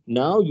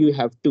 Now you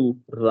have to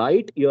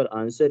write your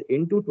answer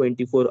into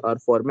 24-hour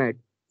format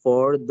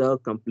for the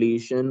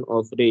completion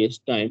of race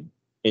time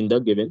in the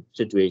given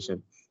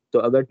situation। तो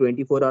अगर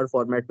 24 our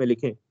format में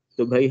लिखें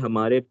तो भाई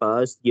हमारे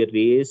पास ये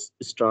race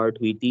start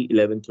हुई थी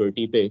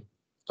 11:30 पे,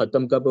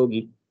 खत्म कब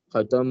होगी?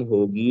 खत्म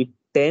होगी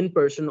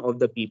 10% ऑफ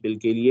द पीपल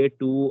के लिए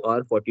 2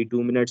 hour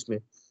 42 minutes में।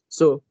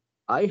 सो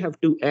I have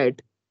to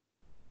add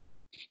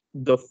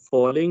the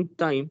following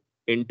time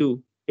into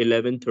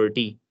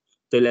 11:30।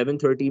 तो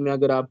 11:30 में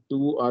अगर आप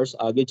 2 hours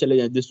आगे चले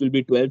जाए, दिस विल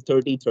बी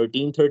 12:30,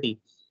 13:30।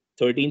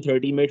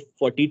 13:30 में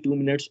 42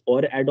 मिनट्स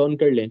और एड ऑन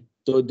कर लें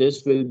तो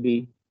this will be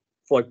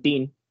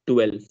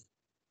 14:12।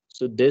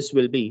 So this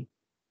will be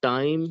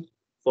time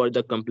for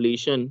the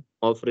completion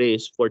of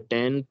race for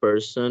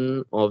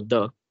 10% of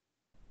the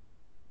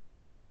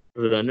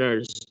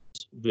runners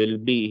will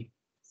be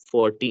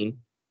 14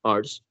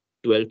 hours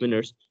 12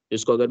 minutes।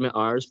 इसको अगर मैं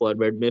आवर्स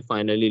फॉरवर्ड में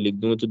फाइनली लिख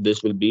दूं तो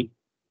this will be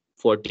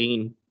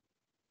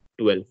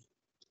 14:12।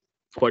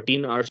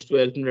 14 hours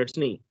 12 minutes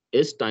नहीं,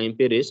 इस टाइम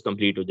पे रेस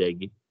कंप्लीट हो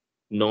जाएगी,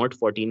 नॉट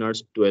 14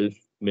 hours 12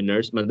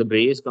 minutes। मतलब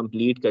रेस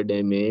कंप्लीट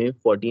करने में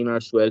 14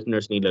 hours 12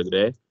 minutes नहीं लग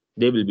रहा है।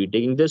 They will be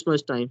taking this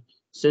much time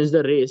since the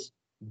race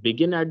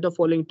begin at the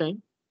following time.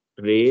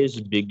 Race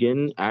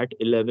begin eight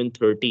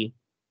 11:30।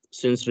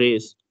 since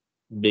race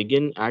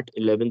begin at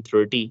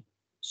 11:30,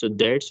 so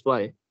that's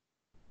why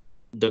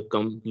the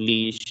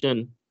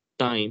completion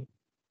time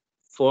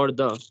for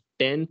the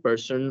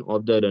 10%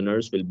 of the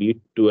runners will be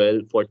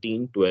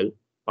 12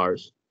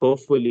 hours।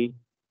 Hopefully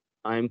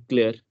I am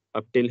clear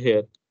up till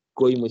here।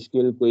 कोई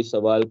मुश्किल, कोई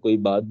सवाल, कोई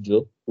बात जो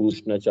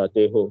पूछना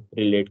चाहते हो,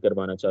 रिलेट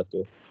करवाना चाहते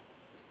हो?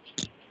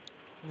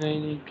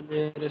 नहीं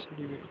क्लियर है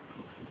सभी में।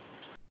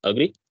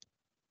 अग्री?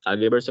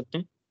 आगे बढ़ सकते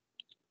हैं।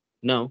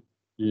 Now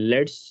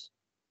let's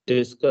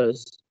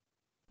discuss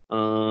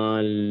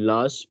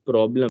last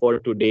problem for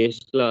today's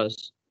class।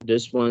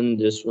 this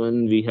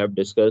one we have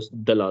discussed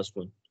the last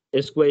one।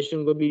 इस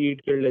क्वेश्चन को भी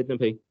रीड कर लेते हैं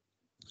भाई।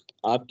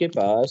 आपके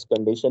पास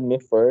कंडीशन में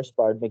फर्स्ट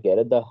पार्ट में कह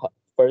रहा है द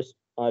फर्स्ट,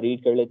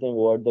 रीड कर लेते हैं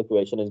what the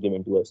question is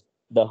given to us.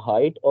 The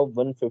height of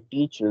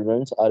 150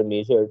 childrens are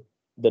measured,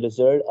 the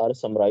result are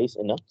summarised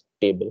in a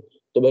table.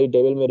 तो भाई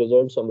टेबल में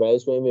रिजल्ट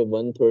समराइज हुए में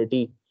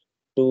 130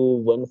 टू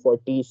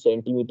 140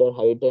 सेंटीमीटर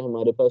हाइट है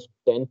हमारे पास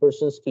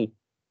 10% की।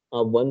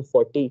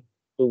 140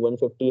 टू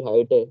 150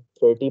 हाइट है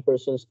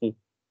 30% की।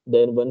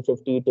 Then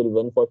 150 till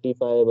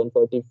 145,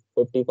 140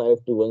 55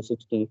 to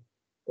 160,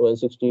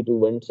 160 to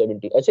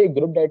 170। अच्छा, एक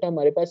ग्रुप डाटा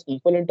हमारे पास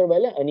इक्वल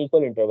इंटरवल है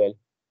unequal interval?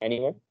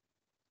 Anyone?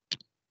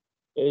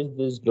 Is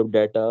this group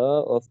data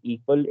of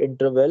equal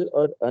interval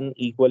और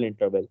अनइक्वल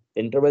इंटरवल?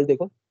 इंटरवल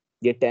देखो,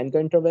 ये 10 का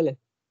इंटरवल है,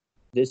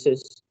 दिस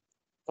इज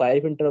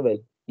 5 इंटरवल,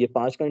 ये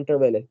 5 का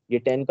इंटरवल है, ये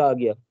 10 का आ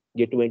गया,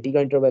 ये 20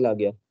 का इंटरवल आ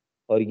गया,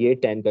 और ये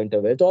 10 का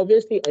इंटरवल। तो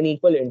ऑब्वियसली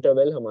अनइक्वल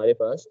इंटरवल हमारे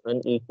पास,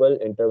 unequal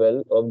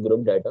interval of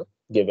group data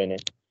given है।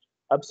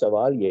 अब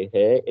सवाल ये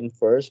है, in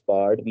first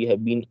part we have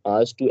been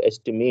asked to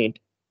estimate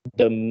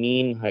the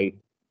mean height.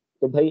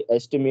 तो भाई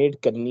एस्टिमेट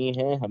करनी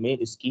है हमें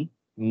इसकी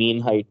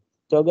मीन हाइट।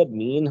 तो अगर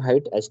मीन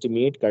हाइट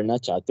एस्टिमेट करना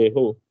चाहते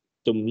हो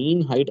तो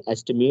मीन हाइट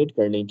एस्टिमेट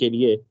करने के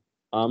लिए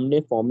हमने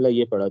फॉर्मूला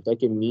ये पढ़ा था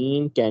कि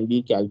mean can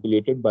be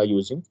calculated by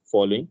using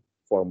following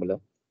formula.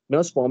 मैं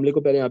उस फॉर्मूले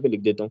को पहले यहाँ पे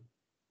लिख देता हूँ।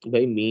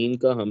 भाई मीन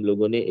का हम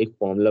लोगों ने एक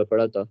फॉर्मूला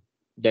पढ़ा था,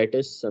 that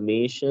is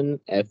summation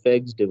F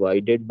x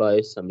divided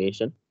by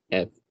summation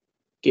F.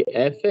 कि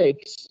एफ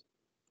एक्स,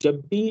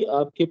 जब भी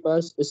आपके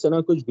पास इस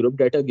तरह कुछ ग्रुप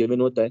डाटा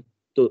गिवन होता है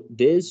तो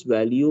this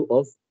value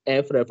of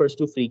F refers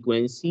to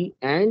frequency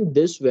and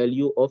this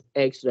value of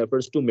x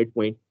refers to mid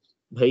point.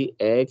 भाई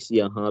x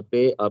यहाँ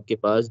पे आपके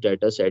पास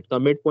डाटा सेट का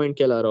मिड पॉइंट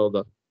कहला रहा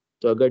होगा।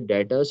 तो अगर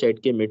डाटा सेट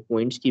के मिड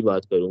पॉइंट्स की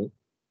बात करूं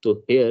तो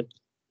hair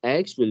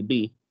x will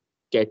be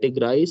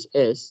categorise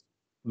as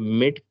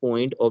mid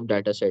point of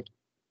data set.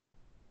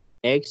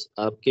 x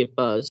आपके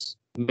पास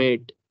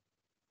mid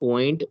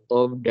point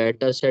of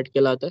data set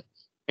कहलाता है,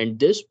 and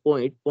this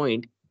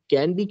point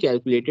can be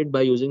calculated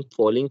by using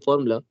following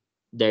formula,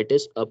 that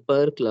is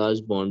upper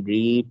class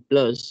boundary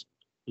plus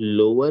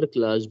lower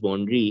class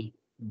boundary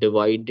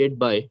divided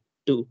by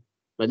 2।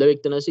 मतलब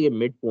एक तरह से ये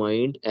mid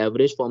point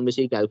average form में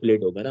से ही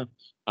कैलकुलेट होगा ना।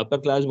 अपर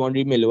क्लास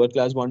बाउंड्री में lower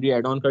class boundary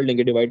add on कर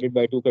लेंगे, डिवाइडेड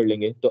बाय 2 कर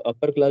लेंगे, तो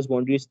अपर क्लास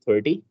बाउंड्री इज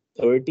 30,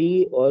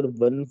 30 और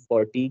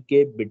 140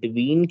 के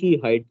बिटवीन की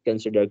हाइट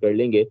कंसिडर कर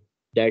लेंगे,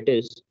 दैट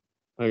इज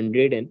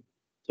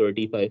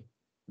 135।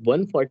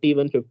 140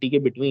 150 के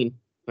बिटवीन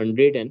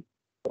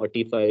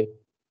 145,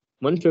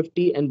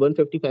 150 एंड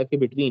 155 के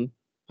between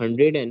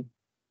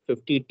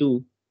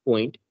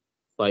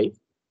 152.5,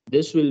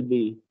 this will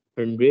be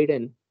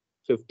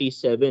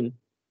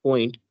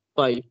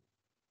 157.5,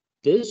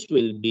 this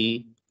will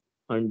be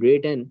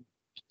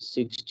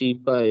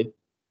 165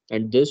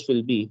 and this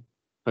will be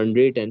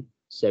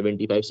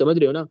 175। समझ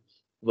रहे हो ना?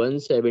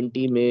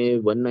 170 में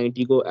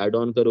 190 को ऐड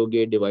ऑन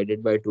करोगे,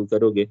 डिवाइडेड बाय 2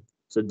 करोगे,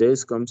 so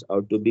this comes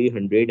out to be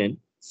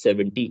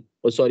 170,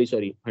 oh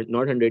sorry,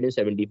 not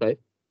 175,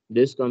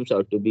 this comes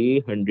out to be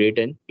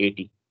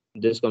 180,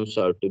 this comes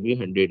out to be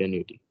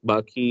 180,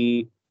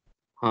 बाकी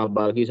हाँ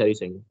बाकी सारी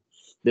सही है।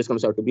 This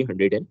comes out to be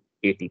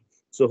 180.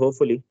 So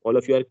hopefully all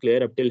of you are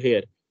clear up till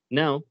here.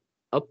 Now,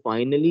 up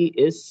finally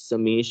is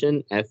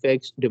summation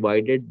fx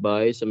divided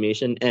by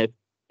summation f.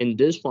 In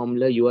this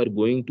formula, you are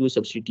going to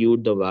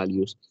substitute the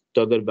values.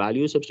 तो अगर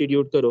value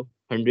substitute करो,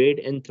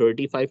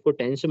 135 को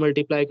 10 से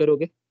multiply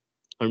करोगे,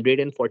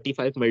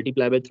 145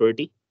 multiply by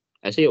 30,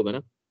 ऐसे ही होगा ना।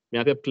 मैं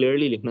यहाँ पे अब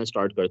clearly लिखना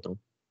start करता हूँ,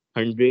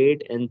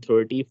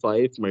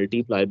 135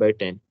 multiply by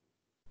 10।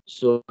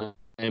 So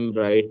I'm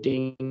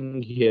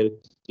writing here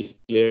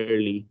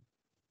clearly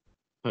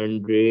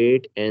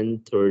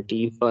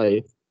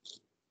 135,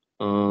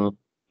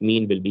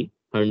 mean will be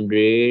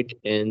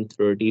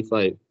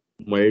 135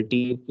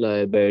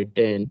 multiply by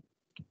 10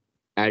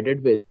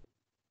 added with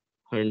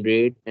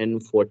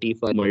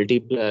 145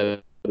 multiply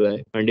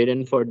by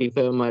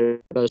 145 हमारे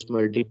पास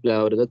multiply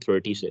हो रहा था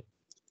 30 से,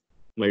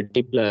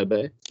 multiply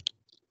by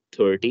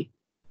 30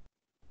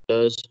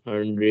 plus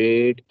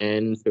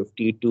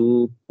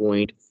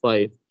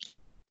 152.5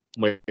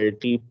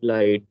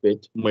 multiplied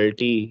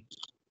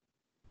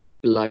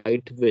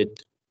with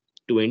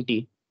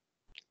 20,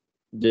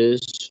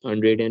 this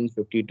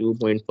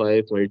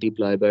 152.5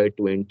 multiplied by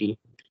 20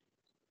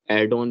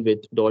 add on with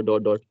dot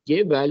dot dot,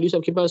 ये values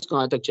आपके पास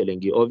कहाँ तक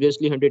चलेंगी?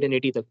 ऑब्वियसली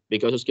 180 तक,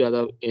 बिकॉज उसके बाद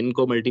आप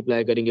इनको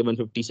मल्टीप्लाई करेंगे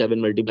 157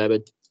 multiply by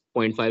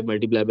 0.5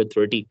 multiply by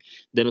 30,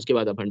 then उसके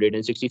बाद आप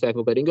 165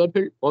 को करेंगे और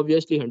फिर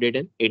ऑब्वियसली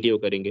 180 को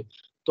करेंगे।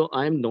 तो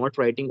I am not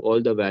writing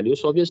all the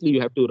values, obviously you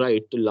have to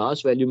right, तो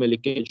लास्ट वैल्यू में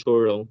लिख के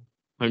छोड़ रहा हूँ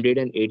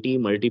 180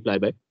 multiply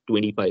by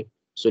 25।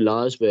 So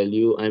last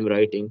value I'm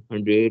writing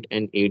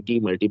 180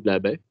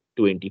 multiplied by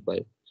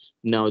 25.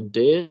 Now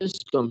this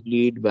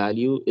complete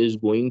value is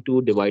going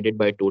to divided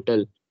by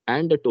total,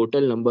 and the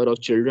total number of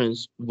children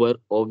were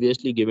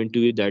obviously given to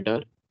you, that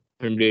are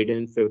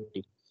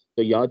 150।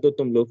 तो या तो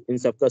तुम लोग इन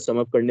सब का sum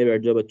up करने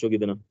बैठ जाओ बच्चों की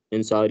तरह,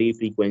 इन सारी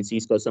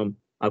फ्रीक्वेंसीज का सम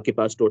आपके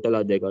पास टोटल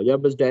आ जाएगा, या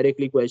बस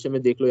डायरेक्टली क्वेश्चन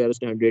में देख लो यार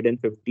उसने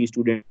 150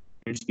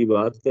 स्टूडेंट्स की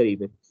बात करी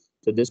है,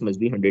 so this must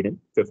be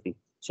 150,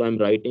 so I'm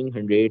writing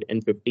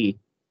 150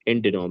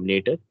 in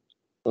denominator।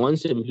 on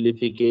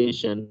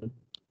simplification,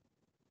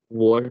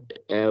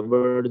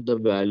 whatever the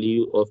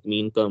value of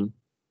mean come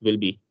will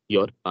be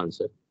your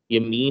answer। ये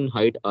मीन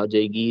हाइट आ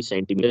जाएगी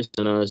सेंटीमीटर, इस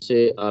तरह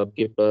से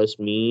आपके पास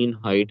मीन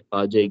हाइट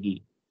आ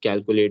जाएगी,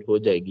 कैलकुलेट हो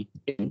जाएगी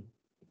इन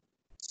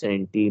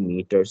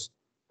centimetres.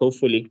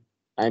 Hopefully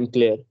I am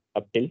clear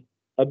up till.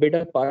 अब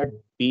बेटा पार्ट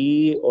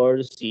बी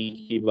और सी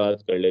की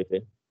बात कर लेते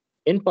हैं।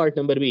 In part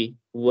number B,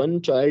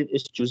 one child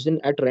is chosen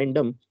at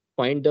random,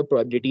 find the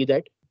probability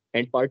that,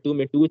 and part 2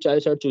 में two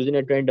childs are chosen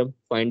at random,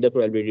 find the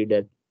probability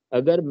that।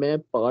 अगर मैं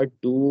पार्ट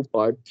 2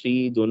 पार्ट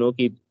 3 दोनों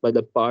की,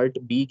 मतलब पार्ट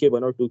बी के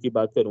 1 और 2 की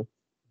बात करूं,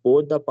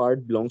 both the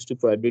part belongs to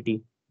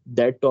probability,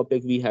 that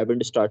topic we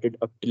haven't started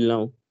up till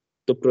now।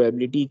 तो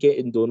probability के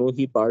इन दोनों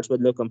ही parts,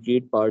 मतलब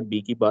complete part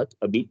B की बात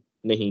अभी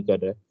नहीं कर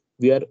रहा है,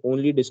 we are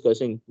only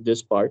discussing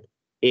this part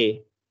A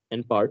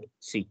and part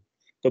C।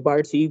 तो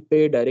पार्ट सी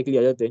पे डायरेक्टली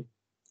आ जाते हैं।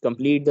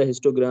 complete the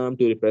histogram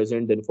to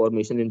represent the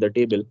information in the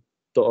table।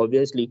 तो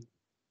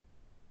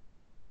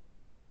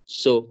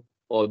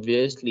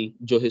obviously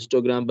जो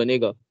हिस्टोग्राम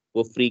बनेगा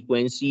वो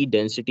फ्रीक्वेंसी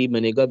डेंसिटी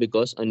बनेगा,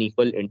 बिकॉज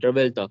अनइक्वल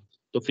इंटरवल था,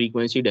 तो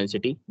फ्रीक्वेंसी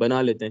डेंसिटी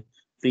बना लेते हैं।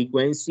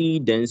 फ्रीक्वेंसी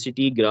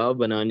डेंसिटी ग्राफ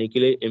बनाने के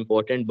लिए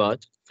इंपॉर्टेंट बात,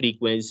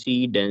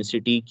 फ्रीक्वेंसी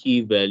डेंसिटी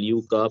की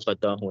वैल्यू का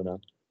पता होना।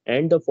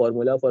 And the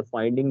formula for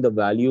finding the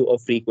value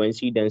of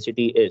frequency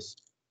density is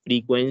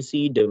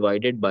frequency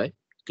divided by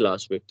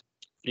class width.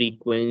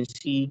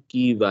 Frequency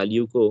की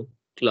वैल्यू को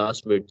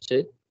क्लास विड्थ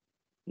से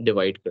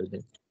डिवाइड कर दें।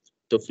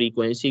 तो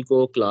फ्रीक्वेंसी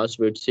को क्लास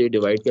विड्थ से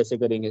डिवाइड कैसे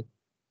करेंगे?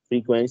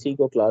 फ्रीक्वेंसी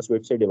को क्लास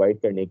विड्थ से डिवाइड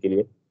करने के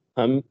लिए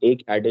हम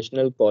एक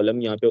एडिशनल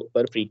कॉलम यहाँ पे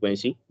ऊपर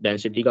फ्रीक्वेंसी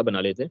डेंसिटी का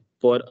बना लेते हैं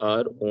for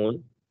our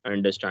own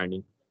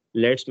understanding.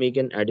 Let's make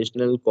an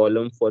additional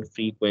column for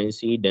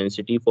frequency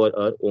density for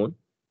our own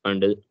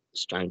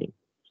understanding.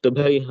 तो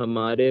भाई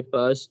हमारे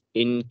पास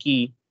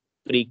इनकी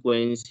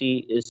frequency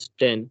is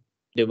 10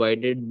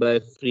 divided by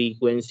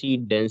frequency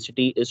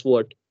density is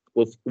what.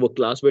 वो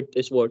class width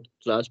is what.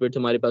 Class width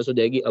हमारे पास हो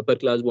जाएगी upper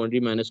class boundary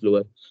minus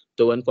lower.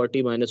 तो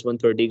 140 minus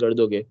 130 कर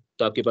दोगे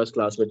तो आपके पास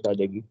क्लास विड्थ आ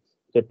जाएगी.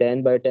 So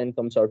 10 by 10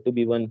 comes out to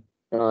be 1.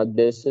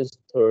 This is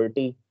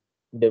 30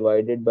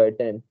 divided by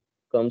 10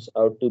 comes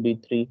out to be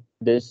 3.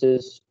 This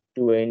is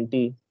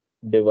 20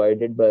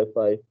 divided by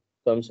 5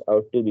 comes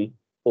out to be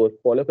 4.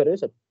 Follow कर रहे हो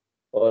सब.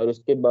 और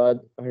उसके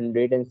बाद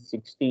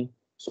 160,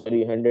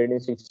 सॉरी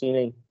 160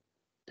 नहीं,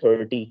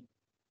 30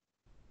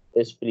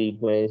 is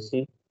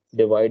frequency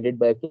divided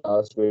by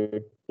class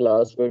width.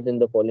 Class width in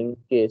the following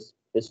case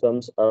this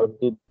comes out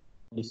to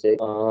be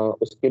 6.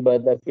 उसके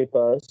बाद आपके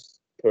पास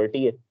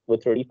 30 है, वो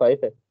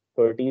 35 है.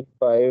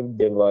 35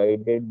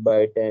 divided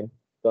by 10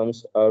 comes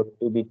out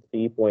to be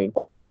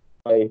 3.5.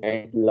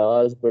 And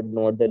last but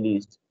not the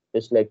least,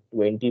 it's like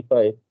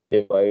 25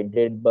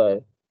 divided by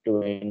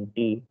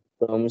 20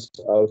 comes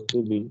out to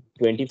be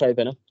 25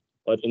 है ना.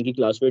 और इनकी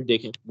क्लास वेट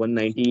देखें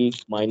 190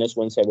 माइनस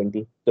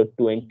 170 तो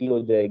 20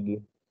 हो जाएगी.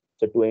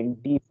 So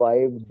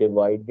 25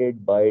 divided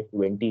by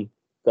 20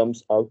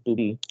 comes out to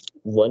be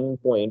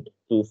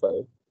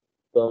 1.25.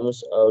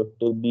 Comes out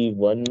to be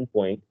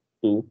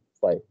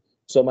 1.25.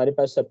 So हमारे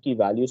पास सबकी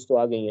values तो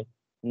आ गई हैं.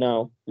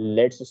 Now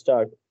let's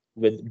start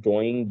with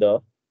drawing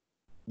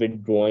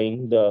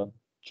the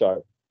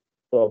chart.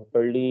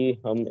 Properly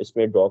हम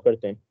इसमें draw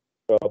करते हैं.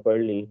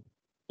 Properly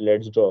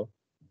let's draw.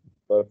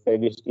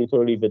 Perfect इसकी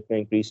थोड़ी width में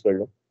increase कर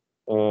लो.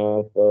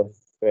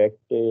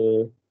 Perfect.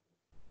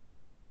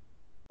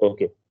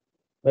 Okay.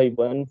 भाई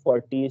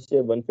 140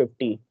 से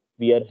 150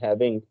 we are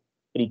having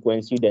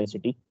frequency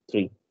density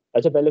 3.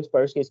 अच्छा पहले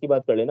फर्स्ट केस की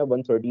बात कर लेना.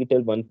 130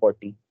 till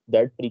 140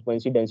 that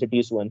frequency density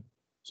is 1.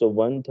 So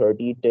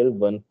 130 till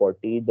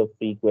 140 the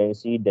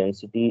frequency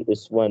density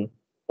is 1.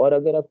 और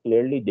अगर आप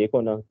क्लियरली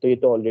देखो ना तो ये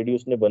तो ऑलरेडी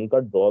उसने 1 का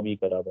ड्रॉ भी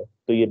करा हुआ है,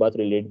 तो ये बात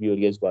रिलेट भी हो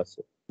रही है इस बात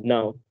से.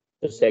 Now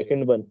the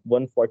second one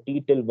 140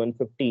 till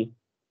 150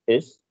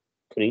 is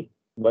 3.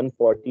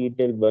 140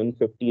 till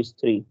 150 is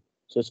 3.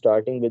 So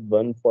starting with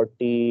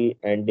 140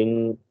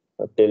 ending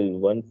till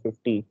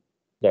 150,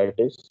 that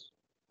is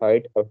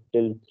height up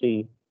till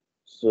 3.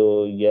 So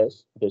yes,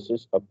 this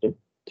is up till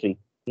 3.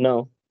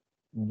 Now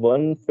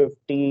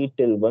 150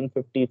 till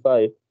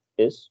 155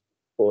 is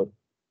 4.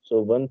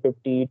 So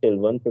 150 till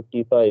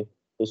 155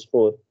 is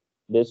 4.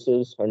 This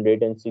is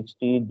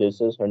 160,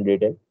 this is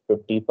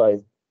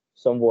 155,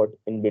 somewhat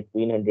in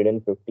between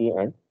 150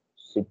 and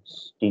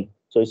 60.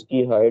 So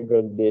इसकी height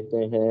रख देते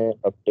हैं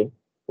up till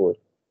 4.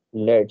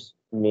 Let's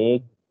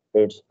make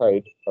its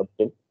height up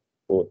till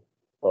 4.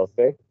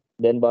 Perfect.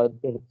 Then बात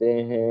करते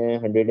हैं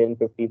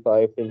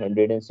 155 till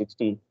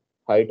 160,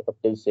 height up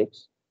till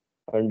 6.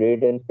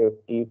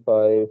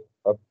 155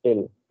 up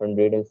till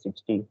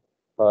 160,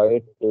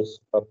 height is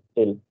up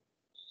till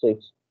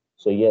 6.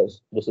 So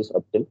yes, this is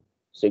up till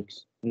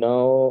 6.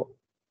 Now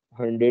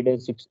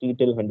 160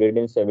 till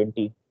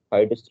 170,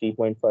 height is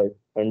 3.5.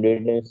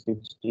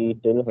 160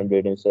 till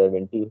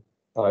 170,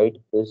 height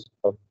is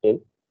up till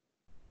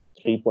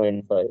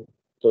 3.5.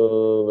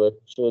 So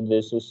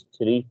this is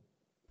 3,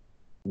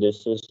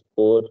 this is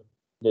 4,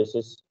 this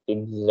is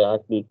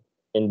exactly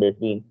in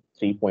between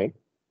 3.5.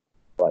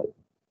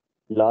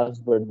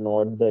 Last but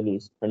not the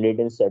least,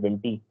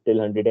 170 till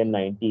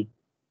 190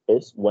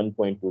 is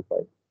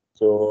 1.25.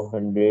 So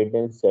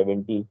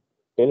 170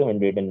 till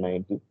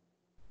 190,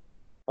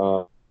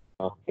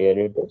 here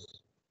it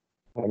is,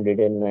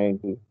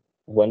 190,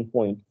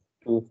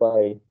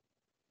 1.25.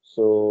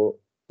 So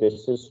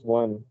this is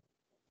 1,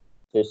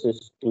 this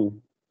is 2,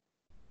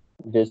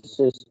 this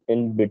is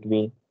in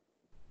between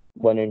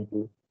 1 and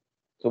 2.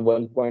 So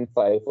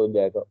 1.5 हो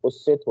जाएगा.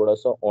 उससे थोड़ा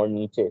सा और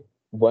नीचे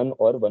 1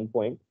 और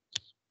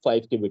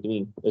 1.5 के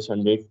between is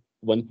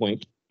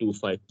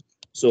 101.25.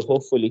 So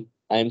hopefully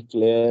I am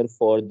clear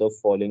for the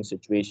following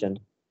situation.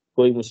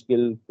 कोई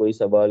मुश्किल, कोई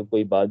सवाल,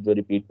 कोई बात जो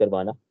रिपीट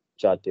करवाना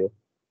चाहते हो?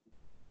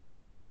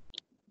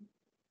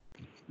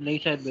 नहीं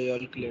शायद भाई,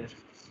 ऑल क्लियर.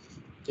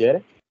 क्लियर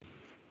है?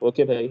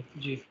 ओके भाई.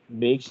 जी.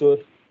 Make sure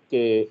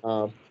के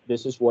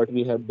this is what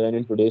we have done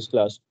in today's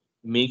class.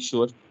 Make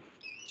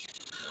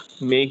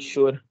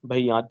sure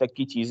भाई यहाँ तक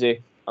की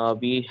चीज़ें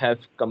we have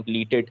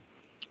completed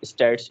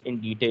stats in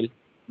detail.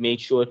 Make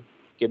sure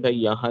कि भाई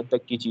यहाँ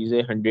तक की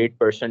चीज़ें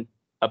 100%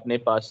 अपने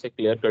पास से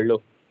क्लियर कर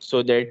लो,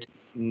 so that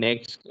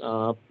next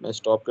मैं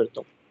स्टॉप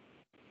करता हूँ,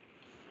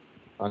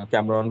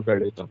 कैमरा ऑन कर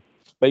लेता हूँ.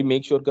 भाई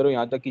मेक श्योर करो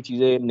यहाँ तक की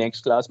चीज़ें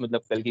नेक्स्ट क्लास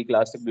मतलब कल की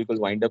क्लास तक बिल्कुल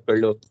वाइंड अप कर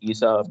लो.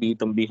 ईसा भी,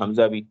 तुम भी,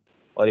 हमजा भी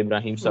और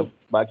इब्राहिम सब.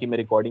 बाकी मैं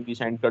रिकॉर्डिंग भी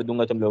सेंड कर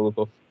दूंगा तुम लोगों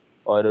को,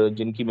 और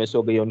जिनकी मिस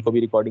हो गई उनको भी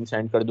रिकॉर्डिंग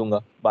सेंड कर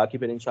दूंगा. बाकी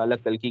फिर इंशाल्लाह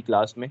कल की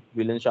क्लास में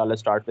विल इंशाल्लाह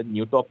स्टार्ट विद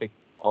न्यू टॉपिक.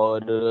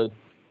 और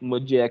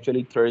मुझे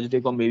एक्चुअली थर्सडे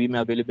को मे बी मैं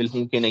अवेलेबल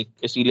हूँ कि नहीं,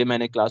 इसीलिए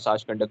मैंने क्लास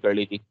आज कंडक्ट कर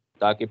ली थी.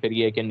 ताकि फिर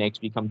ये है कि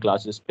नेक्स्ट वीक हम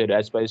क्लासेस फिर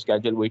एज पर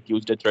स्केड्यूल वही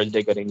ट्यूसडे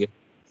थर्सडे करेंगे.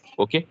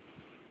 Okay,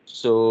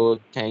 so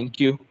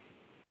thank you.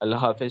 Allah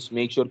Hafiz.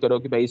 Make sure करो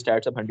कि भाई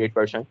स्टार्ट सब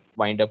 100%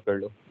 वाइंड अप कर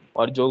लो.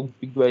 और जो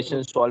भी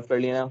क्वेश्चन सॉल्व कर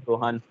लिए ना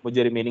रोहान,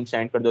 मुझे रिमेनिंग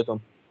सेंड कर दो तुम.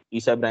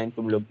 ईसा इब्राहिम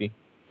तुम लोग भी.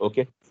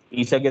 ओके,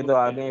 ईसा के तो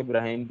आ ओके गए,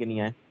 इब्राहिम के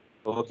नहीं आए.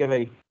 ओके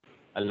भाई,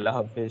 अल्लाह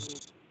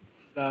हाफिज.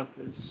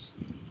 हाफिज.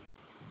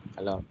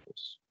 अल्लाह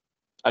हाफिज.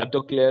 अब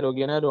तो क्लियर हो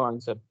गया ना रोहान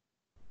सर.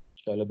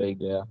 चलो भाई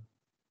गया.